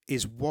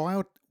is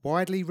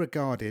widely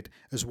regarded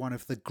as one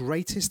of the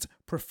greatest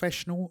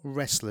professional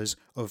wrestlers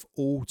of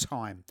all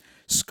time.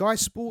 Sky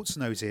Sports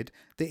noted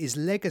that his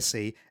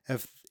legacy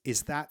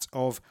is that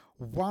of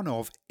one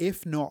of,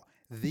 if not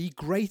the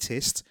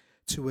greatest,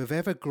 to have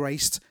ever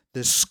graced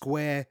the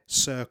square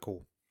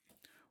circle.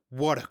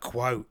 What a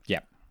quote.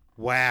 Yeah.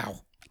 Wow.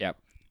 Yeah.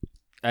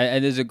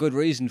 And there's a good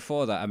reason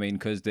for that. I mean,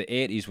 because the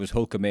 80s was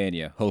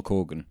Hulkamania, Hulk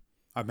Hogan.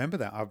 I remember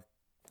that.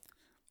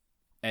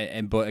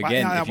 But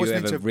again, I if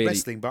wasn't you ever into really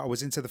wrestling, but I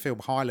was into the film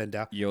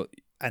Highlander,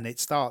 and it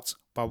starts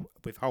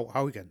with Hulk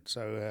Hogan.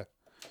 So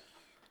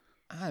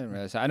I don't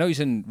realize. I know he's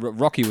in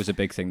Rocky was a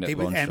big thing that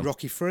launched and him.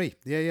 Rocky 3.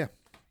 Yeah.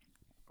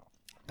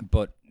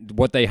 But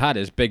what they had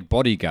is big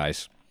body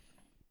guys.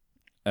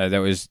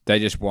 They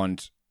just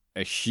want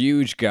a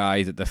huge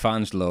guy that the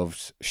fans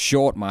loved,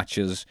 short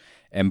matches,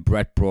 and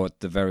Bret brought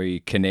the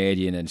very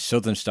Canadian and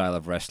Southern style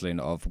of wrestling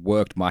of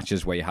worked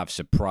matches where you have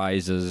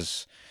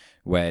surprises,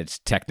 where it's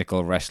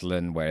technical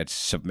wrestling, where it's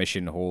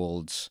submission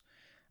holds,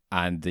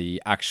 and the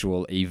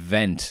actual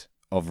event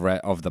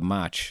of the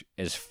match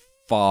is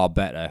far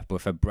better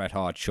with a Bret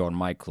Hart, Shawn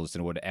Michaels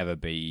than would ever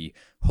be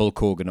Hulk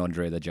Hogan,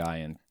 Andre the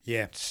Giant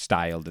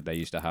style that they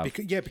used to have.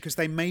 Because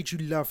they made you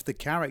love the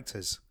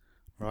characters.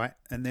 Right,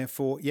 and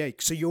therefore,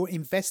 so you're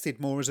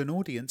invested more as an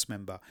audience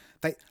member.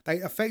 They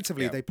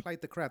effectively they played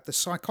the crowd. The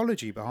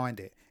psychology behind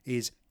it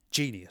is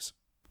genius.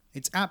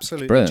 It's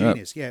absolutely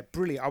genius. Yeah,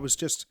 brilliant. I was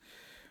just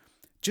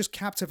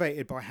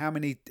captivated by how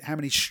many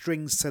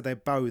strings to their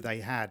bow they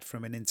had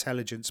from an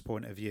intelligence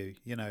point of view.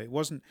 You know, it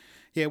wasn't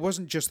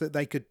just that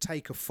they could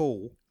take a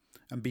fall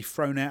and be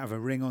thrown out of a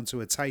ring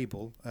onto a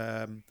table.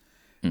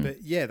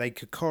 But they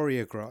could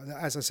choreograph.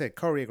 As I said,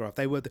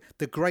 They were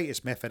the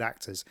greatest method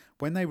actors.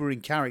 When they were in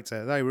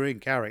character, they were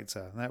in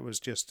character. That was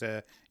just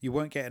you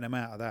weren't getting them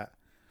out of that.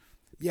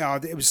 Yeah,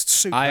 it was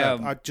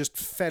superb. I just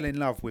fell in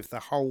love with the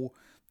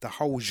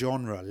whole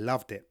genre.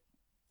 Loved it.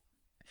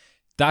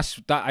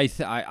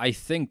 I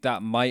think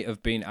that might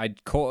have been.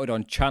 I'd caught it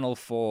on Channel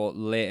 4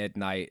 late at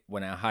night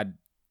when I had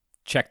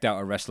checked out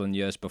a wrestling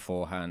years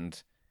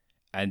beforehand,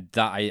 and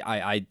that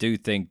I do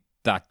think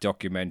that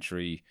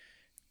documentary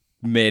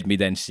made me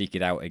then seek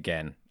it out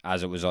again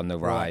as it was on the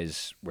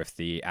rise with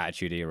the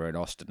Attitude Era in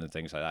Austin and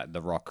things like that.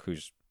 The Rock,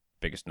 who's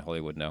biggest in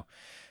Hollywood now.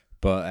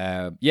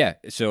 But yeah,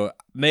 so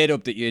made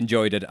up that you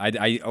enjoyed it.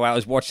 While I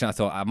was watching, I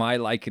thought, am I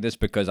liking this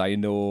because I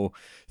know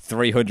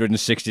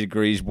 360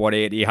 degrees,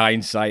 180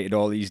 hindsight, and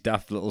all these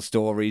daft little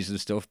stories and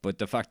stuff? But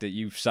the fact that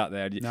you've sat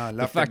there, No, I the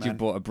loved fact it, you man.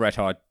 bought a Bret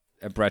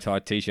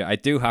Hart t-shirt, I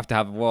do have to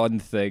have one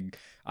thing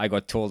I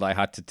got told I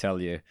had to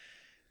tell you,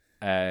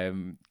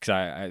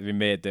 because we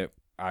made that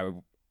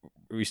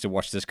we used to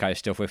watch this kind of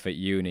stuff with at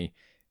uni.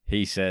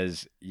 He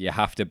says you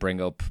have to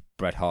bring up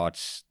Bret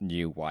Hart's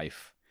new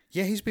wife.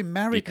 Yeah, he's been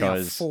married now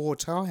Because- 4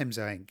 times,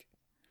 I think.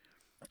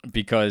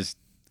 Because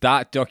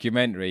that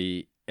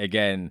documentary,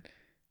 again,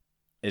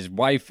 his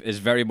wife is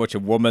very much a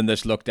woman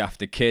that's looked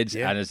after kids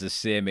Yeah. and is the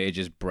same age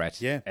as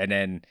Bret. Yeah. And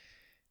then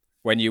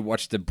when you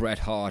watch the Bret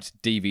Hart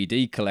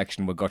DVD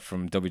collection we got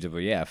from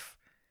WWF,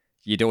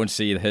 you don't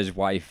see his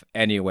wife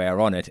anywhere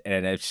on it,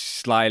 and it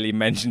slyly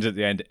mentions at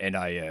the end, and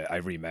I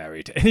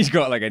remarried. And he's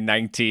got like a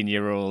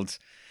 19-year-old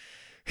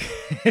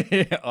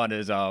on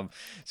his arm.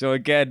 So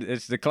again,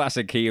 it's the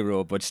classic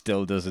hero, but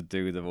still doesn't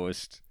do the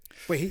most.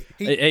 But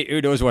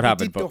Who knows what he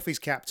happened? did But doff his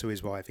cap to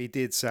his wife. He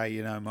did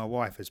say, my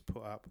wife has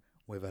put up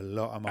with a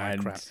lot of my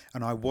And- crap,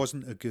 and I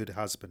wasn't a good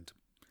husband.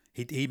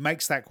 He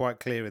makes that quite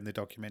clear in the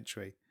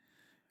documentary.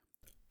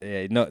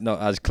 not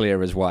as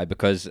clear as why,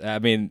 because I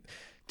mean,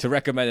 to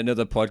recommend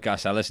another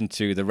podcast, I listened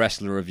to the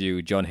Wrestler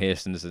Review, John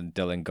Hastings and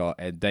Dylan Gott,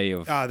 and they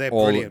have They're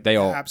brilliant. They're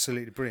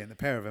absolutely brilliant. The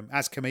pair of them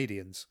as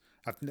comedians.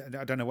 I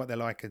don't know what they're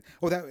like.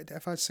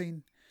 Have I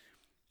seen?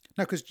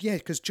 No,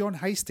 because John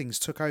Hastings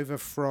took over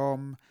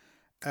from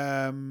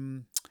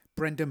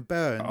Brendan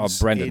Burns. Oh,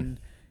 Brendan.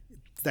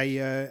 They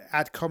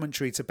add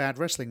commentary to bad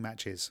wrestling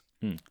matches.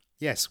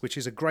 Yes, which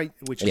is a great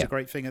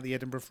thing at the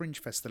Edinburgh Fringe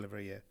Festival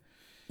every year.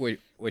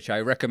 Which I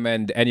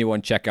recommend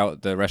anyone check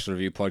out the Wrestler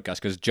Review podcast,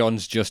 because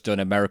John's just done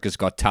America's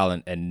Got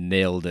Talent and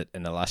nailed it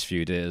in the last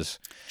few days.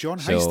 John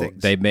So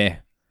Hastings. they may,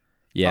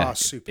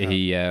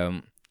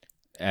 superb.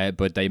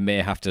 but they may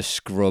have to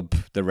scrub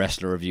the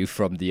Wrestler Review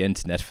from the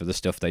internet for the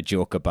stuff they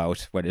joke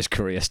about when his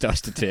career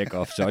starts to take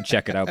off. So I'll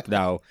check it out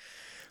now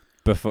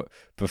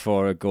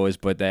before it goes.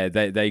 But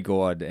they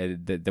go on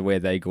the way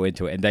they go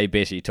into it, and they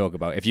basically talk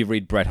about, if you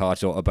read Bret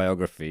Hart's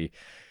autobiography,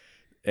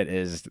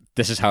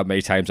 this is how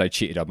many times I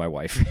cheated on my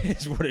wife.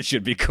 Is what it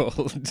should be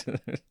called.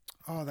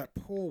 Oh, that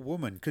poor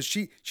woman. Because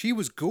she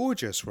was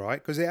gorgeous, right?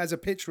 Because it has a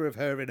picture of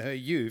her in her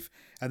youth,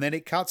 and then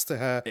it cuts to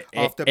her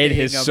after in being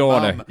his a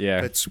sauna, mum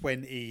yeah. for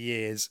 20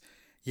 years.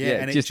 Yeah,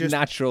 And just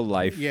natural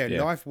life. Yeah,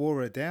 life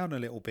wore her down a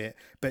little bit.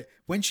 But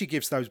when she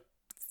gives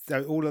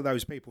all of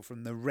those people,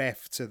 from the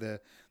ref to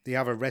the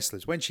other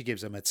wrestlers, when she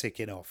gives them a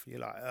ticking off,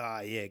 you're like,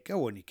 yeah,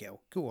 go on, you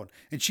girl, go on.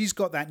 And she's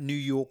got that New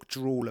York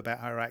drawl about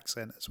her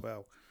accent as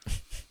well.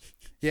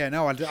 Yeah,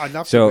 no, I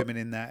love the women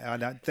in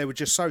that. They were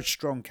just so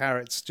strong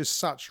characters, just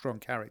such strong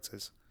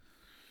characters.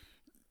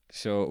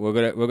 So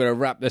we're gonna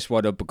wrap this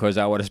one up, because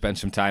I want to spend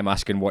some time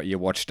asking what you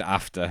watched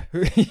after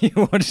you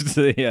watched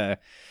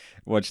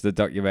the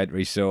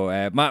documentary. So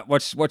Matt,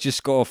 what's your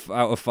score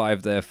out of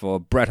 5 there for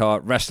Bret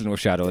Hart Wrestling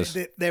with Shadows?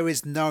 There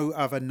is no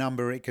other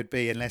number it could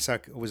be unless I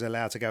was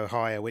allowed to go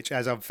higher, which,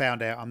 as I've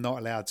found out, I'm not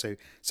allowed to.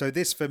 So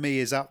this for me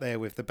is up there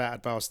with the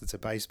Battered Bastards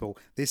of Baseball.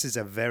 This is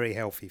a very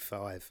healthy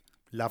 5.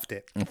 Loved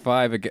it. And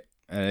 5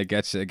 it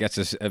gets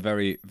us a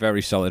very,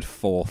 very solid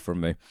 4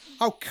 from me.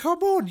 Oh,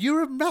 come on.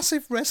 You're a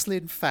massive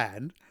wrestling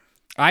fan.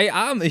 I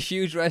am a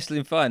huge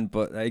wrestling fan,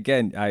 but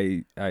again,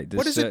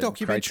 What does a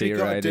documentary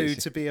got to do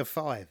to be a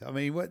 5? I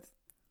mean, what?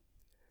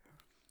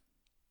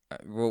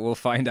 We'll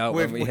find out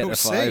when we hit we'll a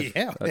 5. see,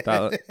 yeah.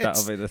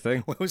 That'll be the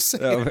thing. We'll see.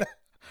 That'll-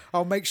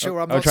 I'll make sure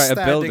I'm I'll not try to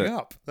build standing it.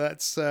 up.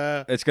 That's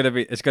It's gonna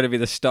be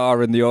the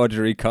star in the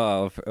ordinary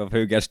car of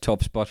who gets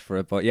top spot for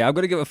it. But yeah, I'm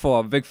gonna give it a 4.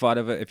 I'm a big fan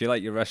of it. If you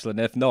like your wrestling,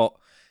 if not,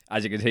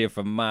 as you can hear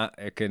from Matt,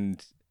 it can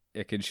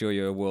show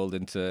you a world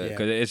into,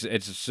 because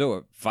it's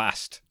so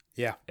vast.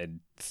 yeah. And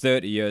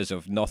 30 years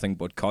of nothing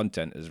but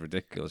content is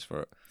ridiculous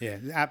for it. Yeah,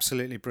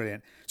 absolutely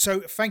brilliant.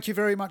 So thank you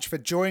very much for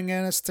joining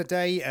us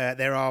today.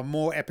 There are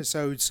more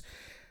episodes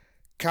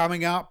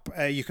coming up.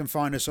 You can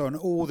find us on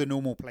all the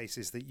normal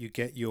places that you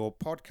get your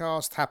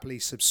podcast. Happily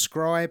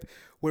subscribe.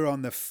 We're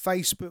on the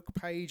Facebook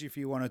page if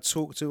you want to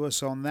talk to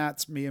us on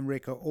that. Me and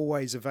Rick are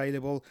always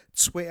available.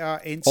 Twitter,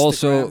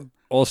 Instagram.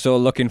 Also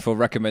looking for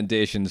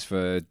recommendations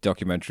for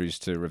documentaries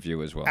to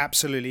review as well.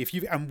 Absolutely.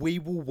 And we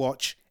will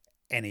watch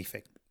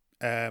anything.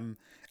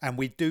 And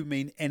we do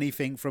mean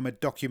anything from a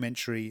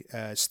documentary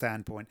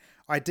standpoint.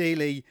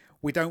 Ideally,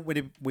 we don't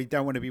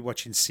want to be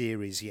watching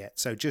series yet.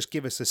 So just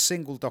give us a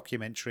single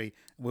documentary.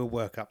 We'll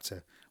work up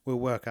to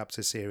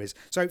series.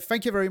 So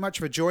thank you very much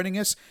for joining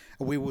us.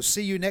 We will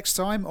see you next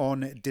time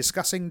on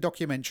Discussing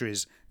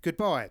Documentaries.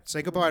 Goodbye.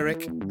 Say goodbye,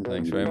 Rick.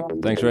 Thanks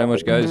very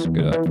much, guys.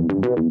 Good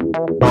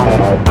night.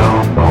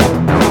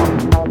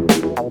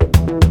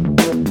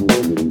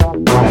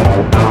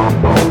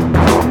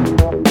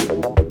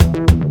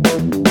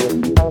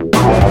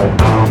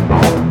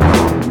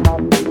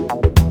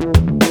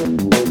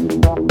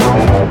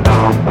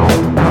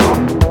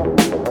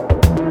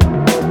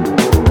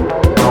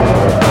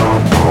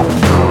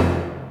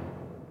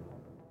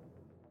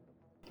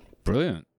 Brilliant.